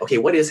looking at, okay,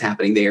 what is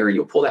happening there? And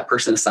you'll pull that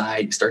person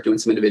aside, you start doing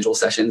some individual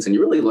sessions, and you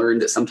really learn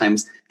that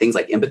sometimes things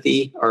like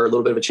empathy are a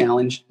little bit of a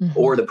challenge,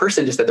 or the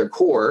person just at their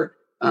core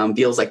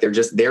feels like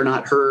they're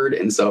not heard.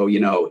 And so,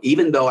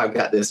 even though I've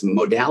got this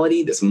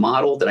modality, this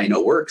model that I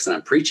know works, and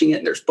I'm preaching it,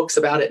 and there's books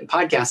about it and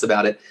podcasts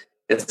about it,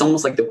 it's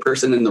almost like the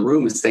person in the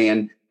room is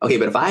saying, okay,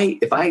 but if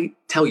I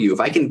tell you, if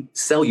I can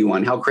sell you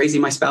on how crazy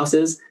my spouse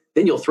is,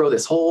 then you'll throw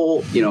this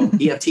whole,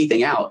 EFT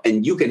thing out,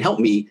 and you can help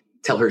me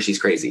tell her she's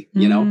crazy,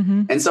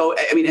 And so,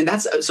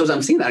 so as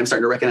I'm seeing that, I'm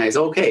starting to recognize,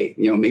 okay,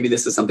 maybe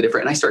this is something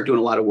different. And I start doing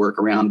a lot of work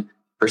around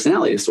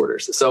personality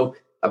disorders. So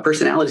a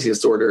personality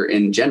disorder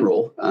in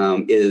general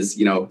is,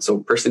 so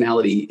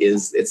personality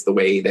it's the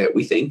way that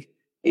we think,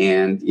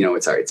 and,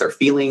 it's our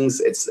feelings.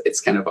 It's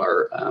kind of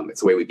our, it's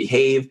the way we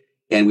behave,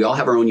 and we all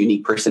have our own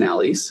unique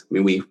personalities. I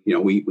mean,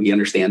 we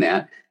understand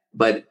that,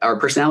 but our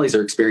personalities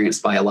are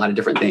experienced by a lot of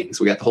different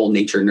things. We got the whole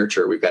nature,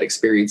 nurture, we've got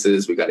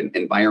experiences, we've got an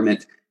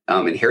environment,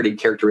 inherited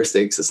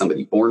characteristics. Is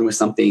somebody born with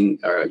something,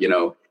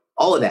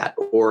 all of that,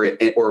 or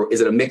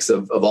is it a mix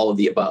of all of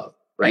the above?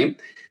 Right.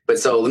 But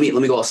so let me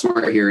go all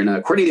smart here. And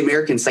according to the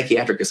American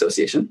Psychiatric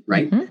Association,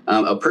 right,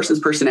 a person's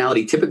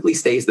personality typically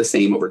stays the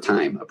same over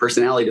time. A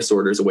personality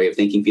disorder is a way of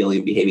thinking, feeling,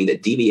 and behaving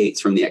that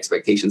deviates from the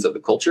expectations of the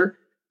culture,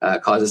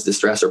 causes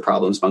distress or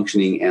problems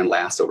functioning, and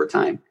lasts over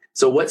time.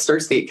 So what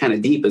starts to get kind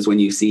of deep is when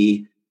you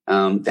see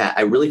that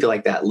I really feel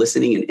like that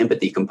listening and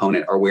empathy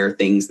component are where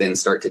things then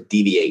start to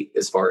deviate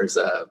as far as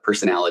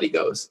personality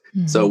goes.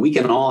 So we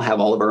can all have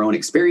all of our own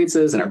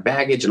experiences and our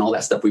baggage and all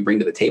that stuff we bring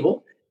to the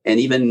table. And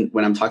even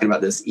when I'm talking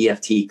about this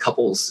EFT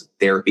couples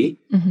therapy,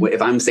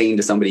 if I'm saying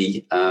to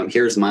somebody,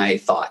 here's my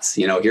thoughts,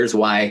 here's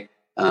why,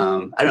 I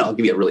don't know, I'll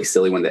give you a really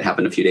silly one that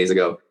happened a few days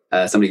ago.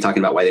 Somebody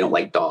talking about why they don't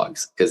like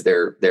dogs because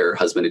their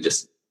husband had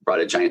just brought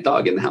a giant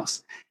dog in the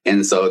house.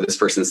 And so this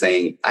person's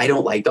saying, I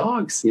don't like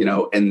dogs,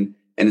 and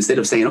instead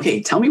of saying,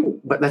 okay, tell me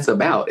what that's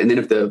about. And then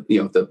if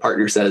the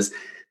partner says,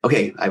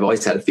 okay, I've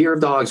always had a fear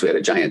of dogs. We had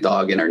a giant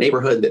dog in our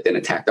neighborhood that then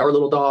attacked our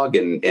little dog.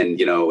 And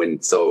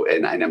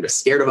I'm just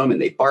scared of them,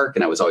 and they bark.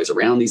 And I was always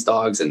around these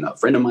dogs. And a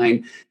friend of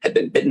mine had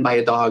been bitten by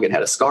a dog and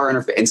had a scar on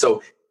her face. And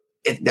so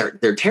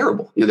they're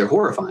terrible. They're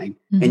horrifying.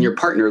 And your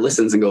partner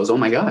listens and goes, oh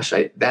my gosh,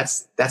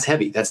 that's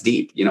heavy. That's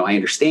deep. I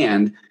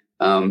understand.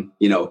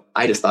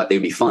 I just thought they'd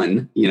be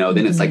fun,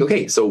 then it's like,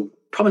 okay, so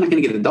probably not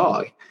going to get a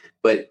dog.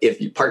 But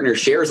if your partner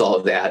shares all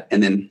of that,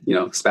 and then,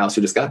 spouse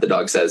who just got the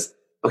dog says,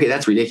 okay,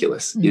 that's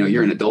ridiculous.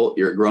 You're an adult,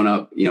 you're a grown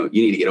up, you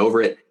need to get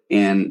over it.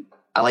 And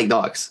I like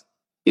dogs.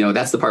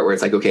 That's the part where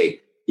it's like,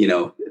 okay,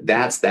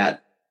 that's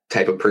that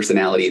type of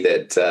personality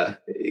that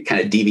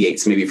kind of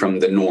deviates maybe from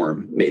the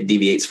norm. It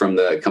deviates from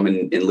the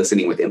coming and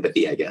listening with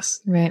empathy, I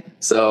guess. Right.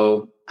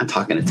 So I'm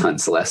talking a ton,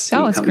 Celeste.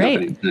 Oh, it's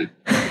great.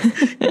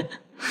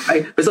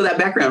 Right. But so that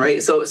background,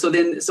 right. So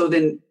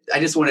then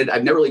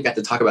I've never really got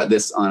to talk about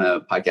this on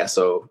a podcast.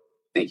 So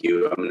thank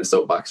you. I'm in a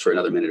soapbox for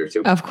another minute or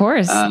two. Of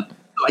course.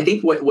 I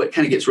think what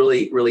kind of gets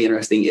really, really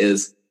interesting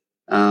is,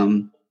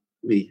 I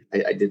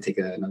did take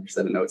another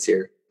set of notes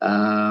here.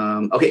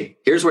 Okay,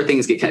 here's where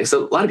things get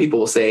so a lot of people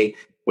will say,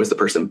 was the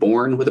person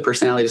born with a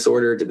personality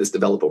disorder? Did this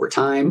develop over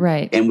time?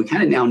 Right. And we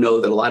kind of now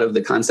know that a lot of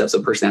the concepts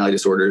of personality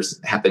disorders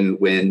happen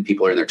when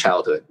people are in their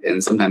childhood.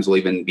 And sometimes we'll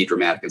even be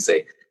dramatic and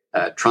say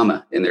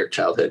trauma in their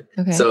childhood.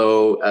 Okay.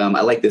 So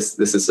I like this.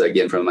 This is,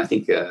 again, from, I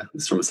think this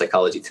is from a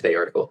Psychology Today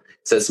article.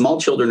 It says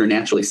small children are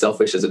naturally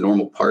selfish as a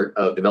normal part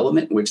of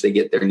development in which they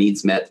get their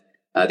needs met.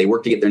 They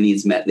work to get their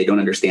needs met. They don't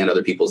understand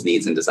other people's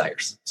needs and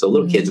desires. So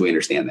little kids, we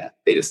understand that.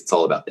 It's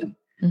all about them.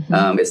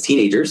 As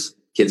teenagers,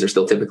 kids are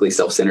still typically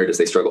self-centered as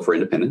they struggle for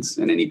independence.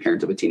 And any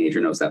parent of a teenager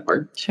knows that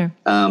part. Sure.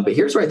 But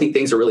here's where I think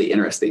things are really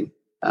interesting.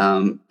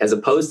 As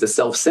opposed to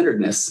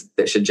self-centeredness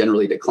that should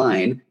generally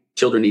decline,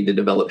 children need to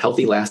develop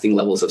healthy, lasting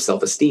levels of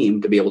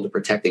self-esteem to be able to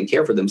protect and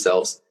care for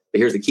themselves. But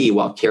here's the key: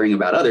 while caring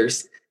about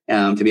others,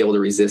 to be able to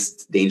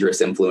resist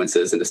dangerous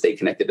influences and to stay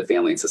connected to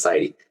family and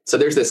society. So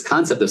there's this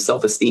concept of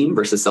self-esteem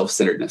versus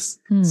self-centeredness.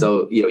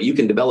 So, you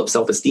can develop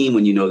self-esteem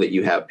when you know that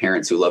you have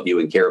parents who love you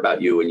and care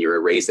about you, and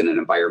you're raised in an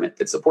environment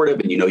that's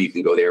supportive, and you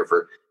can go there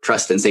for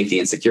trust and safety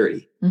and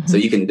security. So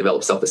you can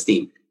develop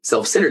self-esteem.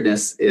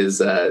 Self-centeredness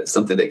is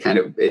something that kind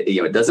of,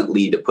 it doesn't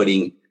lead to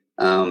putting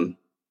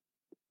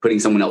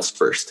someone else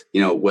first.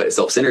 What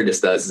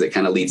self-centeredness does is it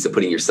kind of leads to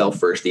putting yourself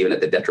first, even at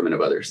the detriment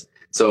of others.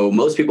 So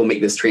most people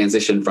make this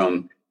transition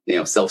from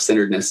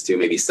self-centeredness to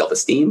maybe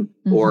self-esteem,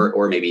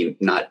 or maybe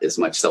not as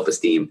much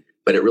self-esteem,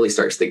 but it really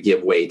starts to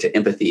give way to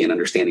empathy and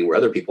understanding where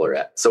other people are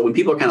at. So when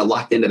people are kind of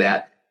locked into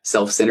that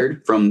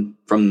self-centered from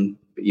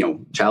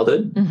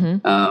childhood,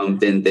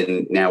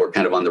 then now we're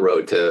kind of on the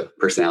road to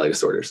personality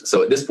disorders.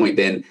 So at this point,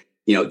 then,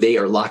 they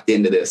are locked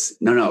into this.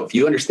 No, if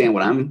you understand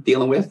what I'm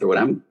dealing with or what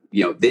I'm,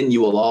 then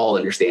you will all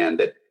understand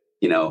that,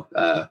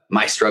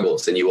 my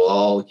struggles, and you will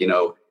all,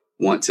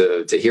 want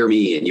to hear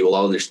me, and you will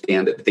all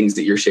understand that the things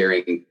that you're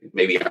sharing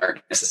maybe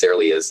aren't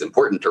necessarily as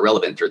important or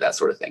relevant or that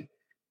sort of thing.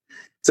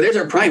 So there's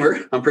our primer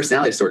on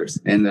personality disorders.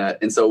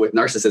 And so with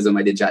narcissism,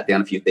 I did jot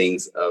down a few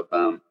things of,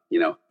 how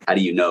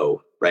do you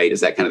know, right?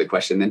 Is that kind of the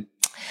question then?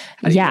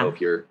 How do you know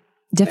if you're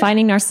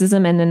defining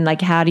narcissism, and then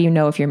how do you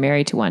know if you're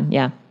married to one?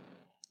 Yeah.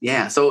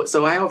 Yeah.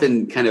 So I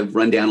often kind of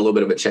run down a little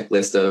bit of a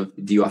checklist of,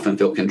 do you often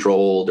feel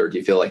controlled, or do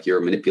you feel like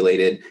you're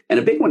manipulated? And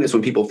a big one is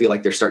when people feel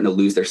like they're starting to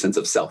lose their sense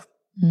of self.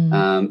 In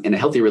a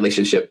healthy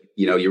relationship,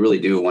 you really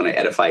do want to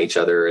edify each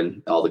other,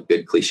 and all the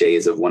good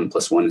cliches of 1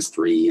 + 1 is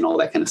 3 and all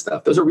that kind of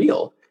stuff. Those are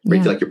real. Where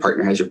you feel like your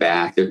partner has your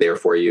back, they're there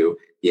for you,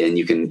 and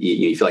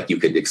you feel like you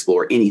could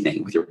explore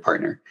anything with your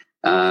partner.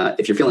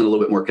 If you're feeling a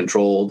little bit more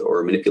controlled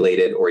or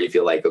manipulated, or you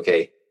feel like,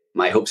 okay,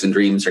 my hopes and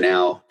dreams are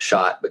now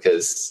shot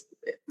because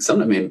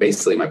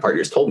basically my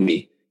partner's told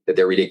me that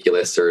they're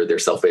ridiculous or they're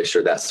selfish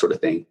or that sort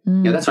of thing.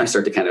 That's when I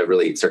start to kind of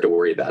really start to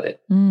worry about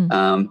it.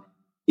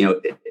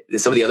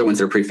 Some of the other ones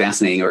that are pretty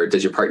fascinating, or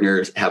does your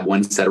partner have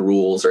one set of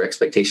rules or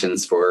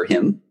expectations for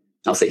him?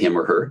 I'll say him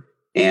or her.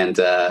 And,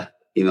 the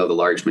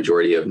large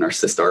majority of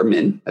narcissists are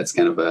men. That's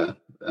kind of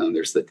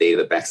there's the data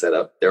that backs that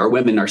up. There are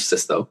women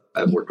narcissists, though.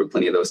 I've worked with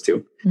plenty of those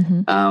too.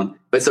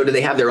 But so do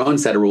they have their own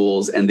set of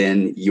rules, and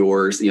then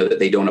yours, that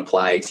they don't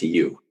apply to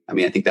you? I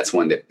mean, I think that's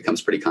one that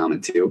becomes pretty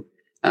common too.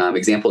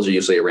 Examples are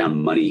usually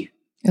around money.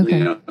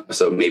 Okay.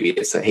 So maybe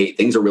it's hey,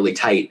 things are really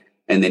tight.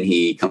 And then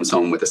he comes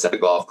home with a set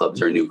of golf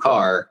clubs or a new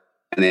car.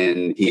 And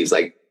then he's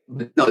like,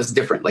 no, it's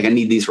different. Like, I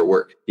need these for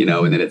work,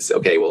 and then it's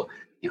okay. Well,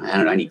 I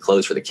don't know, I need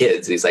clothes for the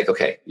kids. And he's like,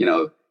 okay,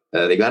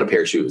 they got a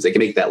pair of shoes. They can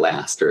make that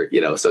last, or,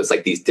 so it's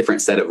like these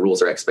different set of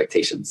rules or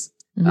expectations.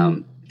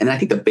 And I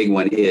think the big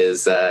one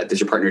is, does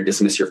your partner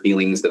dismiss your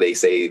feelings? Do they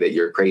say that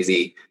you're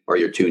crazy, or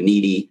you're too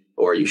needy,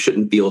 or you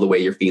shouldn't feel the way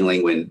you're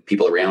feeling when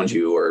people around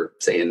you are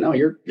saying, no,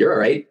 you're all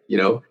right.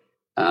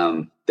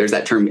 There's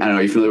that term. I don't know.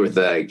 Are you familiar with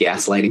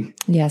gaslighting?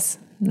 Yes.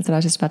 That's what I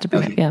was just about to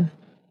bring up. Yeah.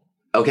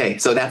 Okay.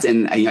 So that's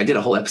I did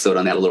a whole episode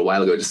on that a little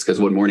while ago, just because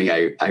one morning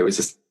I was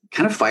just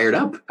kind of fired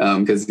up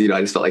because,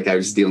 I just felt like I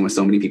was dealing with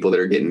so many people that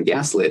are getting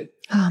gaslit.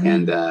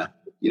 And,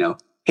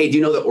 hey, do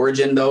you know the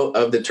origin, though,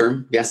 of the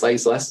term gaslighting,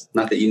 Celeste?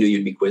 Not that you knew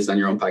you'd be quizzed on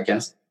your own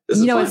podcast.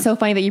 It's so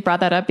funny that you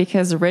brought that up,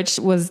 because Rich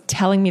was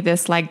telling me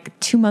this like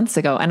 2 months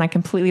ago, and I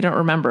completely don't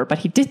remember, but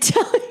he did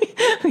tell me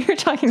we were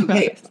talking about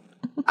it.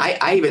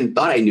 I even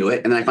thought I knew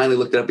it, and then I finally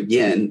looked it up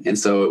again. And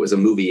so it was a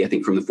movie, I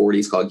think, from the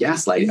 40s called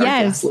Gaslight.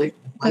 Yes,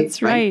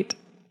 that's right.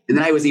 And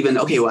then I was even,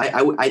 okay, well,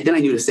 then I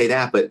knew to say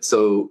that. But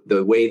so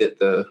the way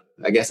that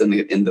I guess in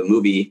the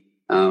movie,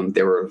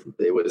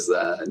 it was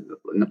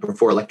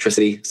before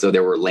electricity. So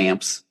there were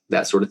lamps,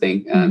 that sort of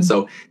thing. And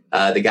so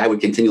the guy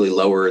would continually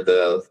lower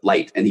the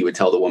light, and he would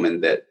tell the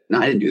woman that, no,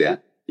 I didn't do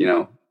that.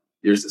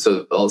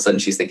 So all of a sudden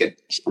she's thinking,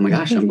 oh my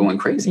gosh, I'm going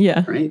crazy.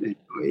 Yeah. Right.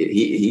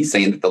 He's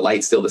saying that the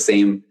light's still the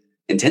same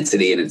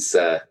intensity, and it's,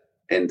 I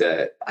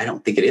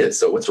don't think it is.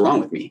 So what's wrong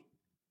with me?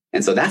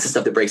 And so that's the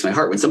stuff that breaks my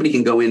heart. When somebody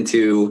can go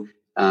into,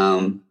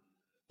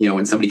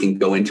 when somebody can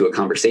go into a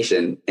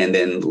conversation and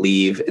then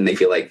leave, and they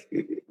feel like,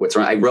 what's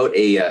wrong? I wrote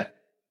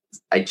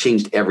I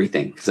changed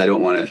everything because I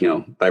don't want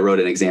to, but I wrote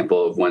an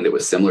example of one that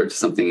was similar to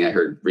something I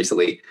heard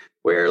recently,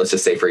 where, let's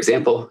just say, for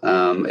example,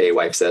 a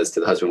wife says to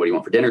the husband, what do you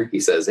want for dinner? He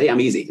says, hey,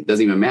 I'm easy. It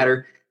doesn't even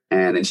matter.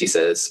 And then she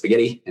says,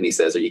 spaghetti. And he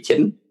says, are you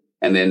kidding?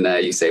 And then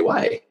you say,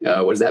 why?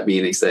 What does that mean?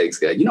 And he says,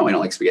 I don't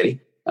like spaghetti.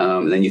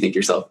 And then you think to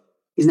yourself,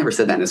 he's never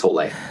said that in his whole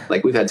life.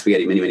 Like, we've had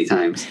spaghetti many, many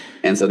times.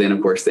 And so then,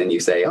 of course, then you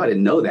say, oh, I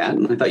didn't know that.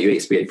 And I thought you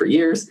ate spaghetti for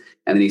years.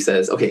 And then he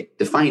says, okay,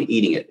 define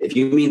eating it. If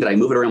you mean that I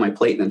move it around my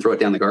plate and then throw it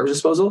down the garbage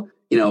disposal,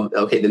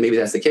 okay, then maybe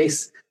that's the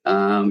case.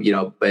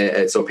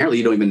 But so apparently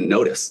you don't even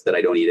notice that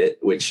I don't eat it,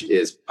 which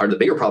is part of the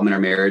bigger problem in our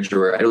marriage,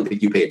 where I don't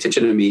think you pay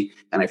attention to me.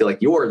 And I feel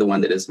like you're the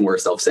one that is more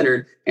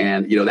self-centered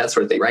and, that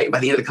sort of thing, right? By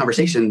the end of the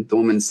conversation, the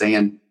woman's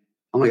saying,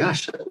 oh my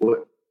gosh,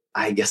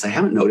 I guess I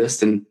haven't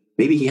noticed. And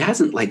maybe he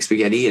hasn't liked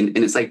spaghetti. And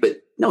it's like,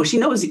 but no, she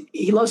knows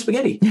he loves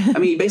spaghetti. I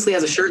mean, he basically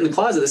has a shirt in the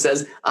closet that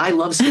says, I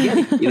love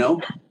spaghetti,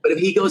 but if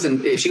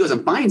she goes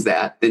and finds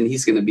that, then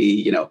he's going to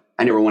be,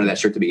 I never wanted that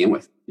shirt to begin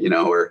with,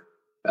 or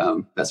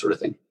that sort of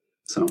thing.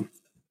 So.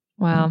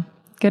 Wow.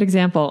 Good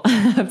example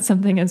of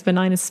something as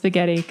benign as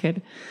spaghetti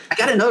could. I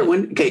got another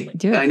one. Okay.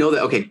 I know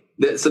that. Okay.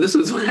 So this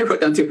was what I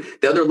wrote down too.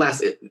 The other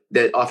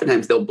that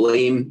oftentimes they'll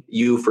blame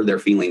you for their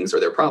feelings or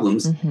their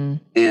problems. Mm-hmm.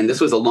 And this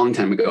was a long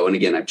time ago. And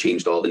again, I've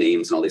changed all the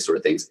names and all these sort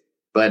of things.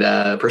 But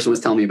a person was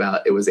telling me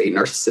about, it was a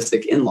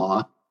narcissistic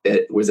in-law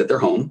that was at their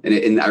home.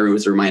 And I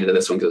was reminded of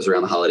this one because it was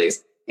around the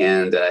holidays.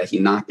 And he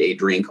knocked a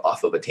drink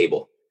off of a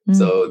table. Mm-hmm.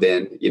 So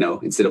then,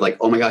 instead of like,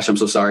 oh my gosh, I'm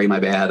so sorry,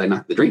 my bad, I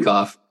knocked the drink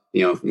off.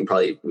 You can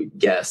probably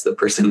guess the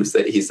person who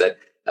said,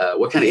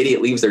 what kind of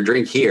idiot leaves their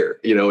drink here?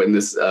 And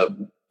this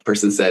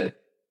person said,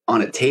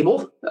 on a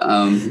table,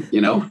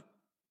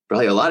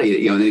 probably a lot of,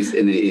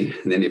 and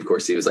then of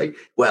course he was like,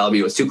 well,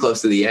 it was too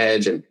close to the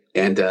edge. And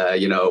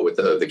with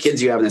the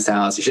kids you have in this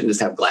house, you shouldn't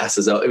just have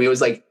glasses. It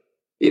was like,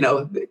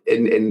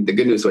 and the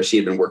good news was she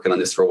had been working on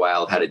this for a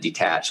while, how to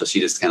detach. So she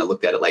just kind of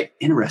looked at it like,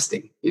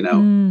 interesting,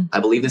 I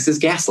believe this is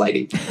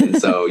gaslighting. And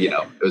so,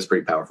 it was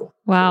pretty powerful.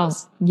 Wow.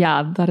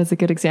 Yeah, that is a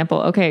good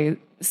example. Okay.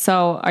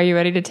 So are you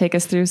ready to take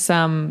us through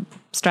some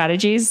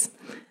strategies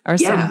or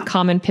some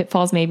common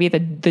pitfalls, maybe the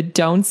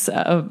don'ts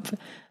of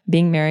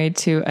being married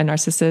to a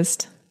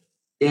narcissist?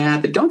 Yeah,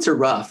 the don'ts are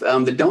rough.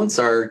 The don'ts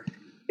are,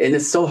 and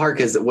it's so hard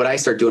because what I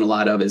start doing a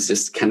lot of is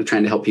just kind of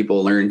trying to help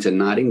people learn to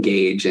not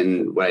engage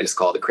in what I just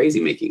call the crazy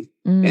making.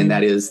 And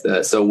that is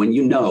so when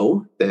you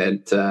know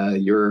that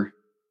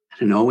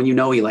when you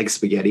know he likes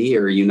spaghetti,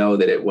 or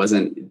that it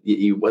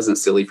wasn't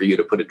silly for you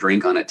to put a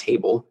drink on a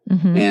table,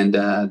 and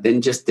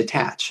then just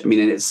detach. And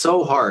it's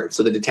so hard.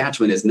 So the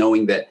detachment is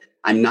knowing that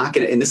I'm not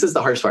going to, and this is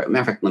the hardest part.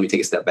 Matter of fact, let me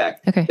take a step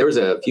back. Okay. There was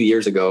a few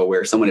years ago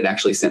where someone had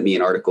actually sent me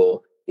an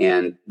article,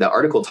 and the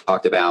article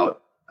talked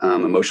about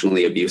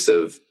emotionally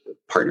abusive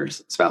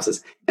partners,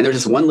 spouses. And there's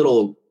just one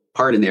little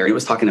part in there. And it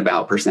was talking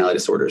about personality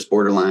disorders,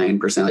 borderline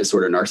personality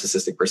disorder,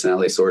 narcissistic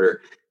personality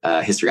disorder,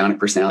 histrionic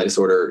personality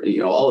disorder,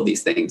 all of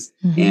these things.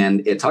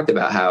 And it talked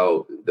about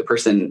how the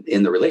person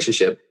in the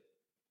relationship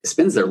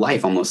spends their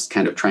life almost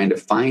kind of trying to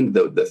find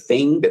the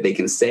thing that they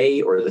can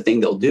say or the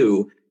thing they'll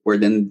do, where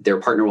then their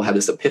partner will have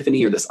this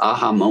epiphany or this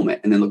aha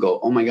moment. And then they'll go,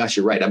 oh my gosh,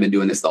 you're right. I've been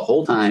doing this the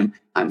whole time.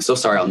 I'm so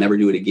sorry. I'll never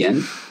do it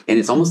again. And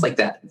it's almost like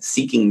that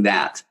seeking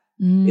that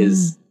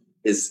is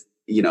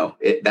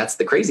that's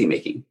the crazy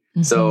making.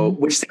 So,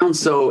 which it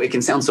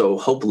can sound so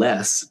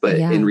hopeless, but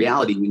in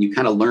reality, when you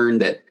kind of learn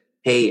that,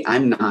 hey,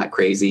 I'm not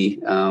crazy,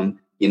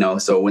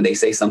 so when they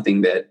say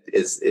something that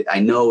I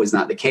know is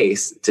not the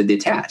case, to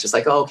detach, it's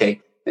like, oh,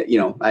 okay,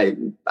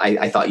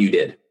 I thought you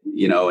did,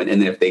 and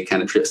then if they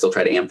kind of still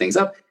try to amp things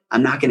up,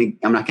 I'm not going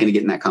to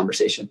get in that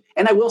conversation.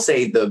 And I will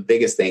say the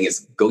biggest thing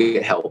is go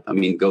get help.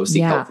 Go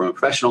seek help from a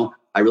professional.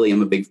 I really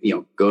am a big,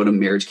 go to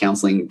marriage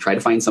counseling, try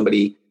to find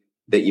somebody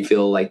that you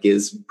feel like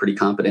is pretty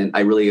competent.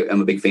 I really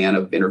am a big fan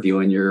of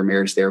interviewing your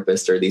marriage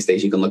therapist, or these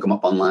days you can look them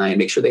up online,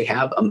 make sure they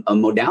have a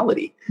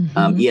modality.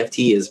 EFT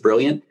is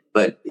brilliant,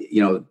 but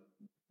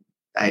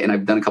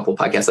I've done a couple of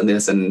podcasts on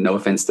this, and no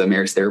offense to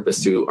marriage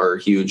therapists who are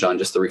huge on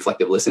just the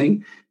reflective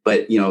listening.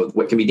 But,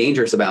 what can be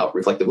dangerous about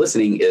reflective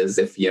listening is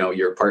if,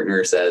 your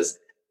partner says,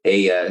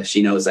 hey,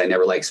 she knows I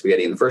never liked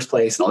spaghetti in the first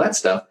place and all that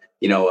stuff,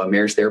 a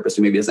marriage therapist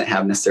who maybe doesn't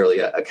have necessarily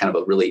a kind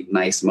of a really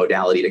nice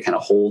modality to kind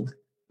of hold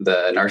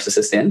the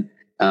narcissist in,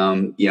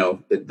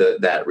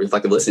 that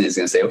reflective listening is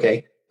going to say,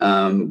 okay,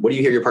 what do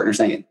you hear your partner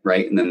saying?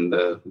 Right. And then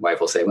the wife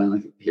will say, well,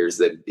 here's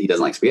that he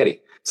doesn't like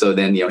spaghetti. So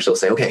then, she'll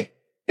say, okay,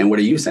 and what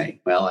are you saying?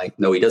 Well, I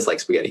know he does like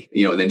spaghetti,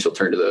 and then she'll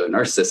turn to the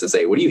narcissist and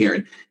say, what are you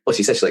hearing? Well,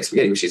 she said she likes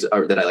spaghetti,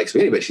 but that I like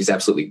spaghetti, but she's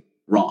absolutely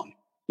wrong,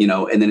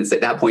 and then it's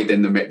at that point,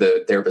 then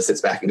the therapist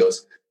sits back and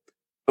goes,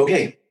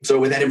 okay, so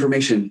with that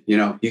information,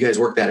 you guys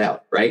work that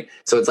out. Right.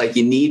 So it's like,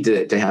 you need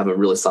to have a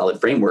really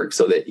solid framework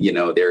so that,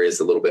 there is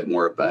a little bit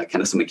more of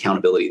kind of some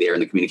accountability there in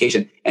the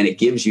communication. And it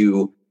gives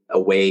you a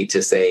way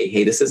to say,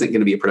 hey, this isn't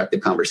going to be a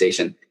productive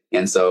conversation.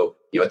 And so,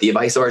 at the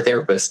advice of our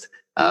therapist,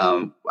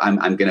 I'm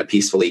going to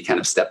peacefully kind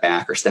of step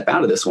back or step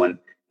out of this one.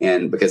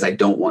 And because I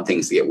don't want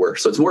things to get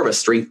worse. So it's more of a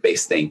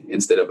strength-based thing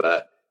instead of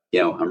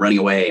I'm running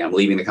away, I'm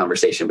leaving the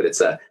conversation, but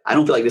it's I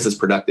don't feel like this is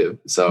productive.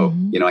 So,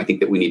 I think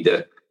that we need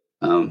to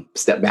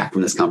step back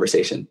from this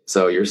conversation.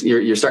 So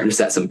you're starting to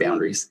set some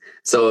boundaries.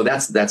 So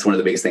that's one of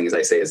the biggest things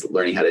I say is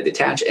learning how to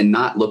detach and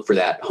not look for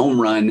that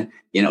home run.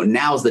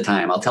 Now's the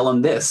time. I'll tell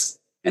them this,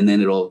 and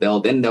then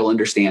they'll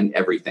understand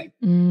everything.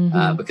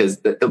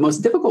 Because the most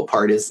difficult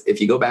part is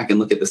if you go back and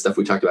look at the stuff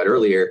we talked about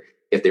earlier,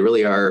 if they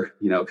really are,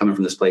 coming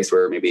from this place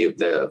where maybe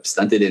they're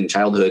stunted in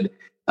childhood,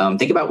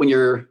 think about when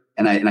you're,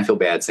 and I feel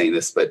bad saying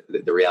this, but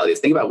the reality is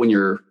think about when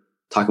you're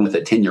talking with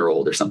a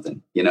 10-year-old or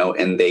something,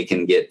 and they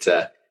can get,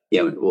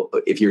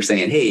 if you're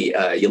saying,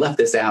 hey, you left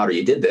this out or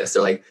you did this,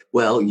 they're like,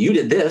 well, you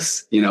did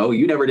this,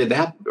 you never did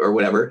that or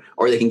whatever.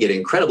 Or they can get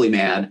incredibly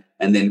mad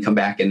and then come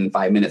back in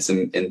 5 minutes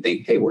and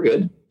think, hey, we're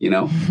good,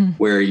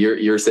 where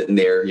you're sitting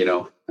there,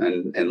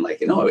 and like,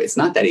 it's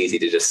not that easy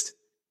to just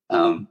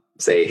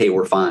say, hey,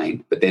 we're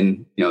fine. But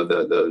then,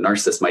 the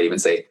narcissist might even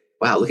say,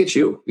 wow, look at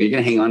you. You're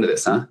going to hang on to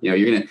this, huh? You're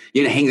going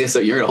to hang this,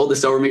 you're going to hold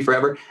this over me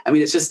forever. I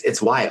mean,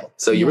 it's wild.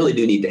 So you really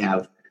do need to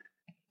have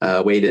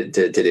a way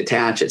to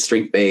detach. It's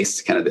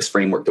strength-based, kind of this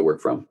framework to work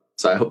from.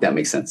 So I hope that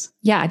makes sense.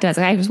 Yeah, it does.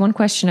 I have just one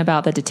question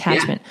about the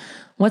detachment.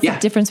 What's the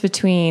difference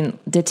between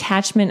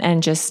detachment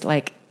and just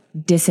like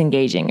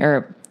disengaging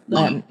or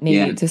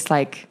maybe just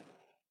like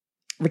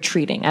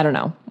retreating? I don't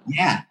know.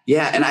 Yeah.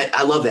 And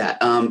I love that.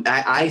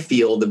 I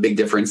feel the big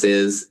difference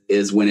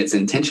is when it's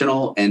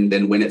intentional and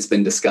then when it's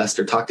been discussed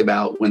or talked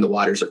about when the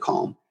waters are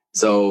calm.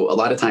 So a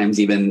lot of times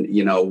even,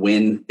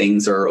 when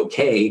things are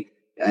okay,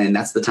 and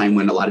that's the time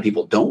when a lot of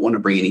people don't want to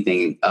bring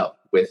anything up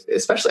with,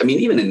 especially,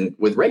 even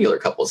with regular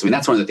couples.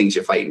 That's one of the things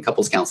you fight in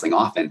couples counseling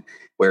often,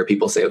 where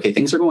people say, okay,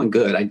 things are going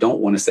good. I don't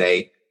want to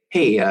say,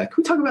 hey, can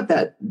we talk about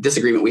that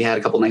disagreement we had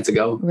a couple nights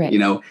ago? Right.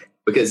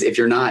 Because if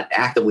you're not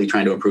actively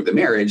trying to improve the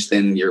marriage,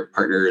 then your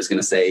partner is going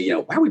to say,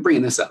 why are we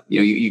bringing this up?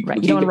 You don't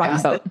want to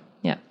rock the boat.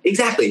 Yeah,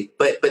 exactly.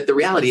 But the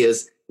reality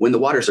is when the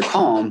waters are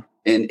calm,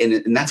 and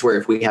that's where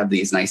if we have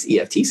these nice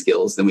EFT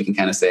skills, then we can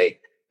kind of say,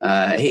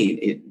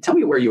 hey, tell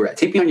me where you were at.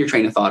 Take me on your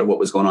train of thought of what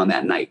was going on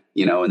that night,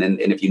 and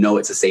if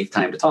it's a safe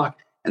time to talk,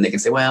 and they can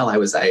say, well, I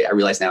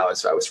realize now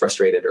I was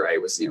frustrated, or I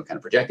was, kind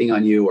of projecting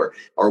on you,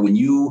 or when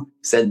you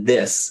said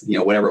this,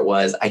 whatever it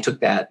was, I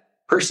took that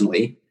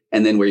personally.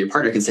 And then where your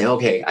partner can say,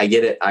 okay, I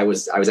get it. I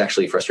was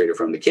actually frustrated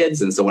from the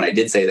kids. And so when I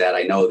did say that,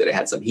 I know that it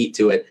had some heat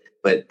to it,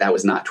 but that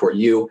was not toward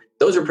you.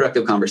 Those are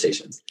productive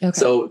conversations. Okay.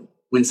 So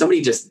when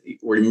somebody just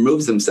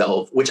removes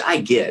themselves, which I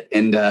get,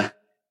 and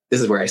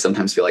this is where I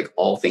sometimes feel like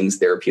all things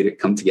therapeutic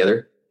come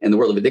together. In the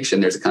world of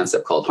addiction, there's a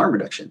concept called harm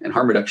reduction. And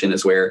harm reduction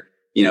is where,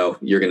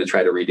 you're going to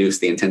try to reduce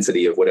the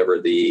intensity of whatever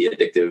the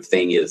addictive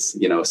thing is,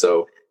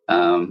 So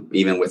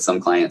even with some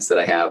clients that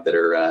I have that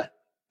are,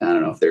 I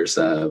don't know if there's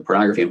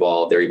pornography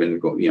involved. They're even,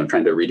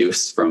 trying to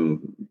reduce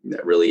from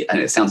really,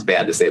 and it sounds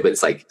bad to say, but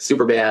it's like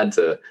super bad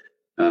to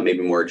maybe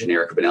more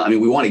generic or vanilla.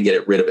 We want to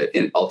get rid of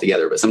it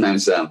altogether, but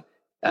sometimes,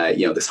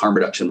 this harm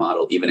reduction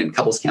model, even in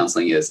couples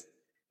counseling, is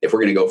if we're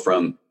going to go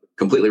from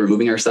completely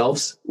removing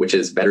ourselves, which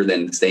is better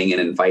than staying in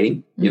and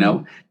fighting,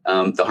 the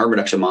harm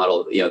reduction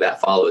model,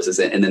 that follows is,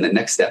 and then the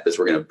next step is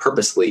we're going to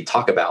purposely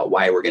talk about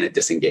why we're going to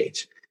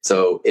disengage.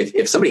 So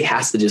if somebody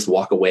has to just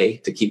walk away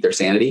to keep their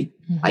sanity,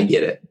 I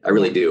get it. I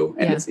really do.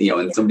 And it's,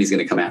 and somebody's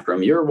going to come after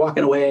them. You're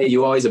walking away.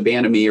 You always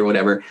abandon me or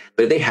whatever.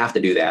 But if they have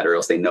to do that or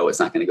else they know it's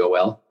not going to go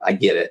well, I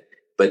get it.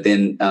 But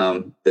then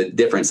the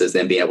difference is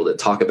then being able to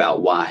talk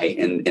about why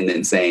and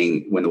then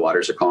saying when the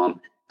waters are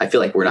calm, I feel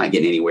like we're not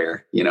getting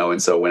anywhere,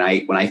 And so when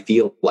I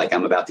feel like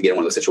I'm about to get in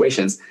one of those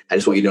situations, I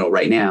just want you to know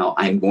right now,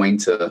 I'm going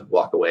to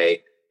walk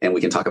away and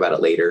we can talk about it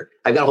later.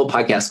 I've got a whole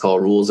podcast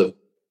called Rules of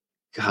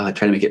God,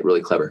 trying to make it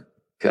really clever.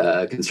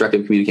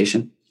 Constructive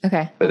communication.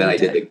 Okay. But then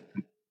I've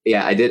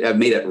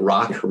made it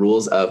rock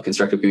rules of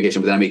constructive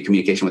communication, but then I made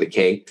communication with a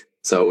K.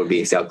 So it would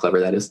be, see how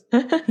clever that is?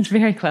 It's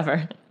very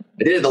clever.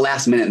 I did it the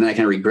last minute and then I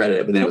kind of regretted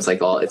it, but then it was like,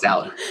 it's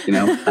out,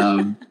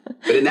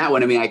 But in that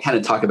one, I kind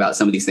of talk about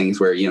some of these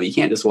things where, you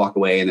can't just walk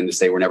away and then just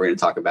say, we're never going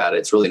to talk about it.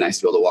 It's really nice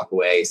to be able to walk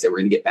away, say, we're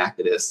going to get back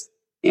to this.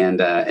 And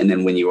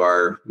then when you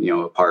are,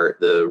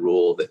 apart, the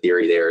rule, the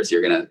theory there is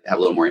you're going to have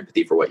a little more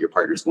empathy for what your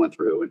partner's going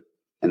through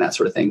and that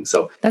sort of thing.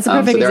 So that's a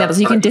perfect example.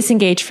 So you can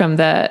disengage from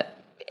the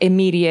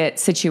immediate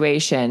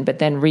situation, but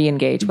then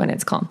re-engage when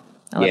it's calm.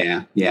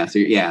 Yeah. So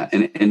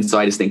and so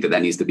I just think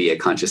that needs to be a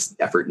conscious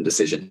effort and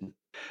decision.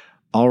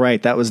 All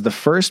right. That was the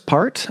first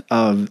part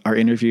of our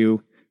interview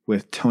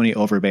with Tony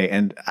Overbay.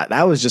 And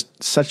that was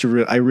just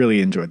I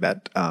really enjoyed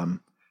that. I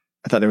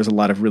thought there was a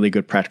lot of really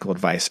good practical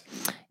advice.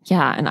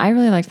 Yeah. And I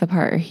really liked the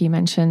part he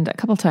mentioned a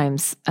couple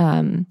times,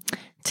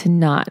 to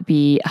not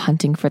be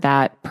hunting for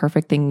that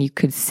perfect thing you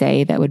could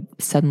say that would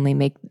suddenly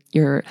make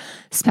your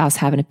spouse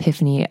have an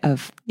epiphany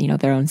of,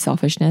 their own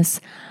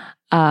selfishness.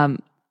 It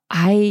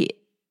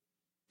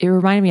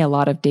reminded me a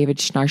lot of David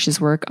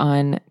Schnarch's work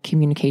on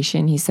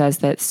communication. He says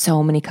that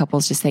so many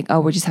couples just think,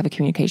 we just have a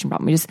communication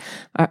problem.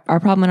 Our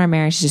problem in our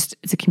marriage is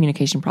it's a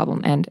communication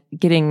problem. And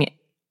getting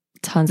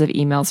tons of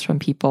emails from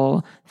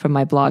people from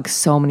my blog,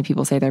 so many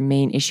people say their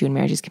main issue in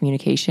marriage is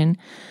communication.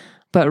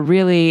 But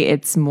really,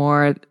 it's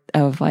more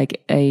of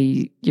like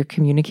you're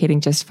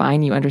communicating just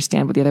fine. You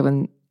understand what the other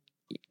one,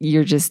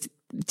 you're just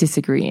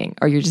disagreeing,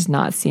 or you're just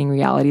not seeing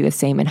reality the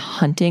same, and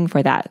hunting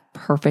for that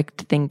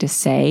perfect thing to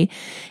say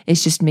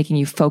is just making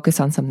you focus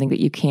on something that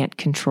you can't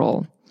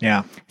control.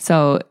 Yeah.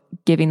 So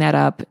giving that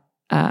up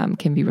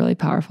can be really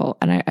powerful.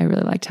 And I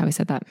really liked how he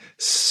said that.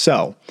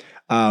 So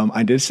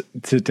I did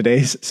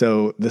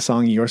so the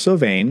song You're So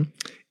Vain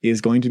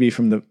is going to be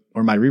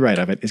my rewrite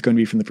of it is going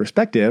to be from the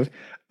perspective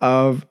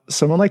of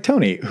someone like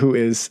Tony, who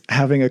is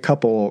having a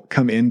couple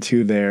come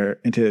into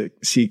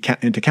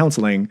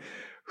counseling,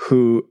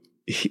 who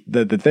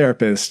the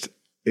therapist,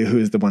 who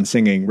is the one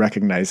singing,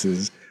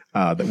 recognizes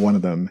that one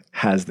of them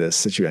has this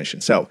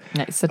situation. So,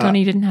 nice. So Tony,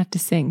 you didn't have to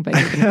sing, but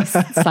you can be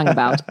sung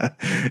about.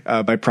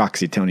 By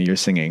proxy, Tony, you're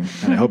singing,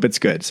 and I hope it's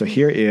good. So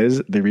here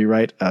is the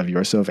rewrite of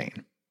You're So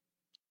Vain.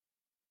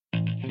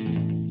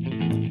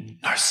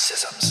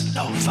 Narcissism's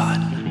no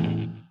fun.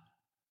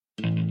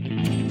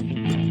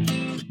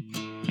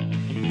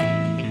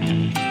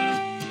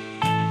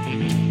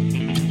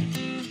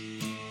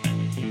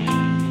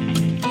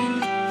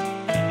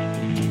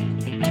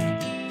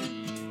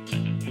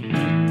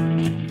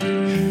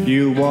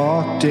 You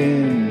walked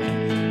in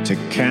to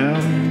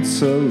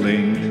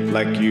counseling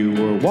like you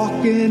were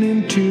walking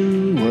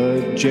into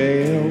a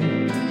jail.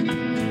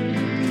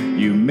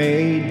 You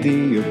made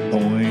the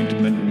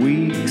appointment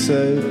weeks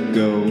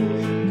ago,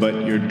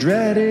 but you're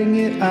dreading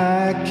it,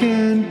 I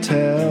can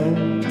tell.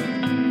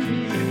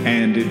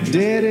 And it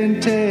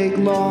didn't take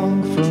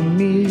long for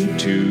me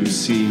to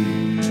see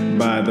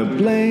by the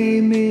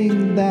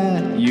blaming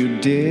that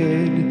you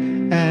did.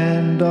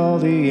 And all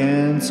the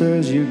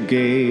answers you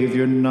gave,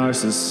 you're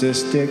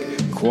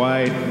narcissistic,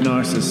 quite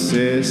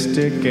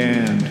narcissistic,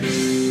 and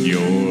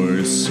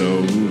you're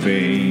so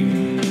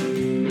vain.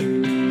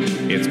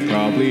 It's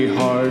probably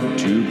hard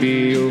to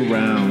be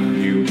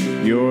around you.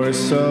 You're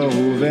so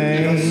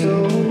vain. You're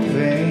so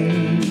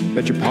vain.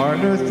 But your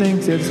partner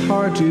thinks it's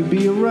hard to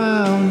be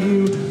around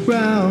you.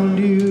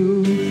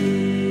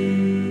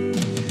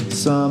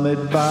 Some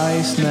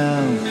advice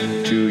now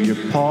to your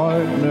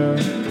partner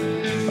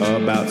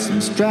about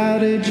some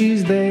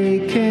strategies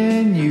they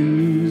can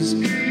use.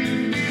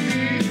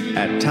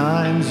 At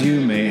times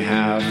you may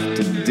have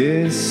to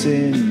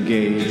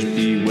disengage.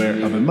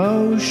 Beware of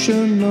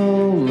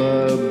emotional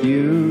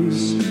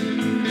abuse.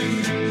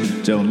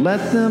 Don't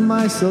let them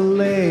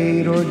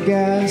isolate or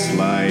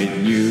gaslight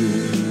you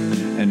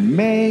and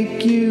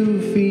make you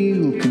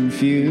feel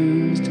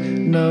confused.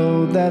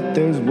 Know that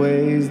there's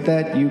ways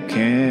that you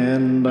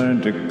can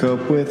learn to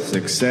cope with,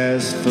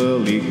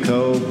 successfully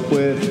cope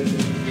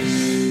with.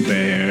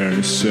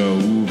 They're so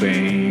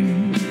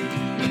vain.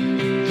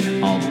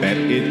 I'll bet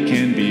it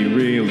can be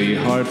really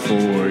hard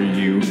for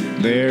you.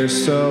 They're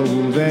so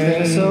vain.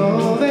 They're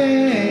so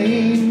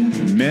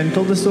vain.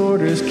 Mental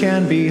disorders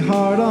can be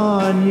hard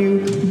on you,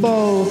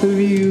 both of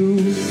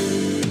you.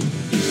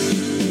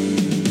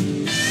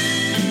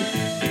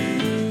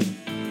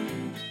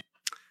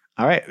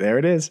 All right, there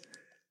it is.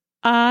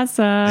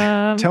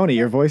 Awesome. Tony,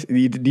 your voice,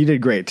 you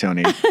did great,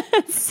 Tony.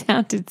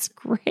 Sounded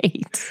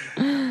great.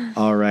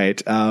 All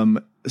right.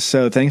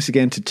 So thanks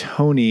again to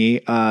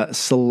Tony.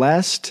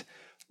 Celeste,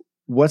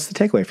 what's the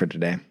takeaway for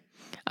today?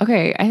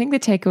 Okay, I think the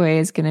takeaway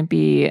is going to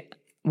be,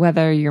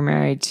 whether you're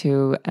married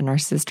to a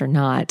narcissist or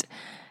not,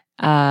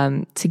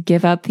 to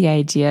give up the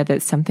idea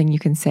that something you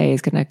can say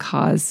is going to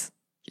cause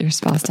your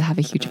spouse to have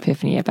a huge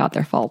epiphany about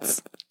their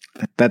faults.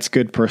 That's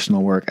good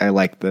personal work. I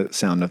like the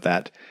sound of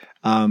that.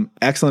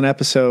 Excellent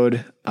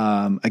episode.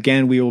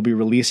 Again, we will be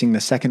releasing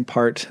the second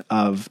part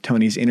of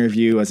Tony's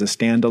interview as a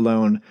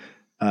standalone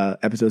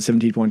episode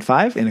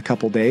 17.5 in a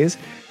couple days.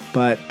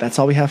 But that's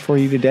all we have for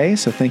you today.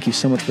 So thank you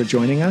so much for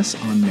joining us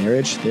on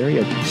Marriage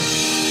Thereoke.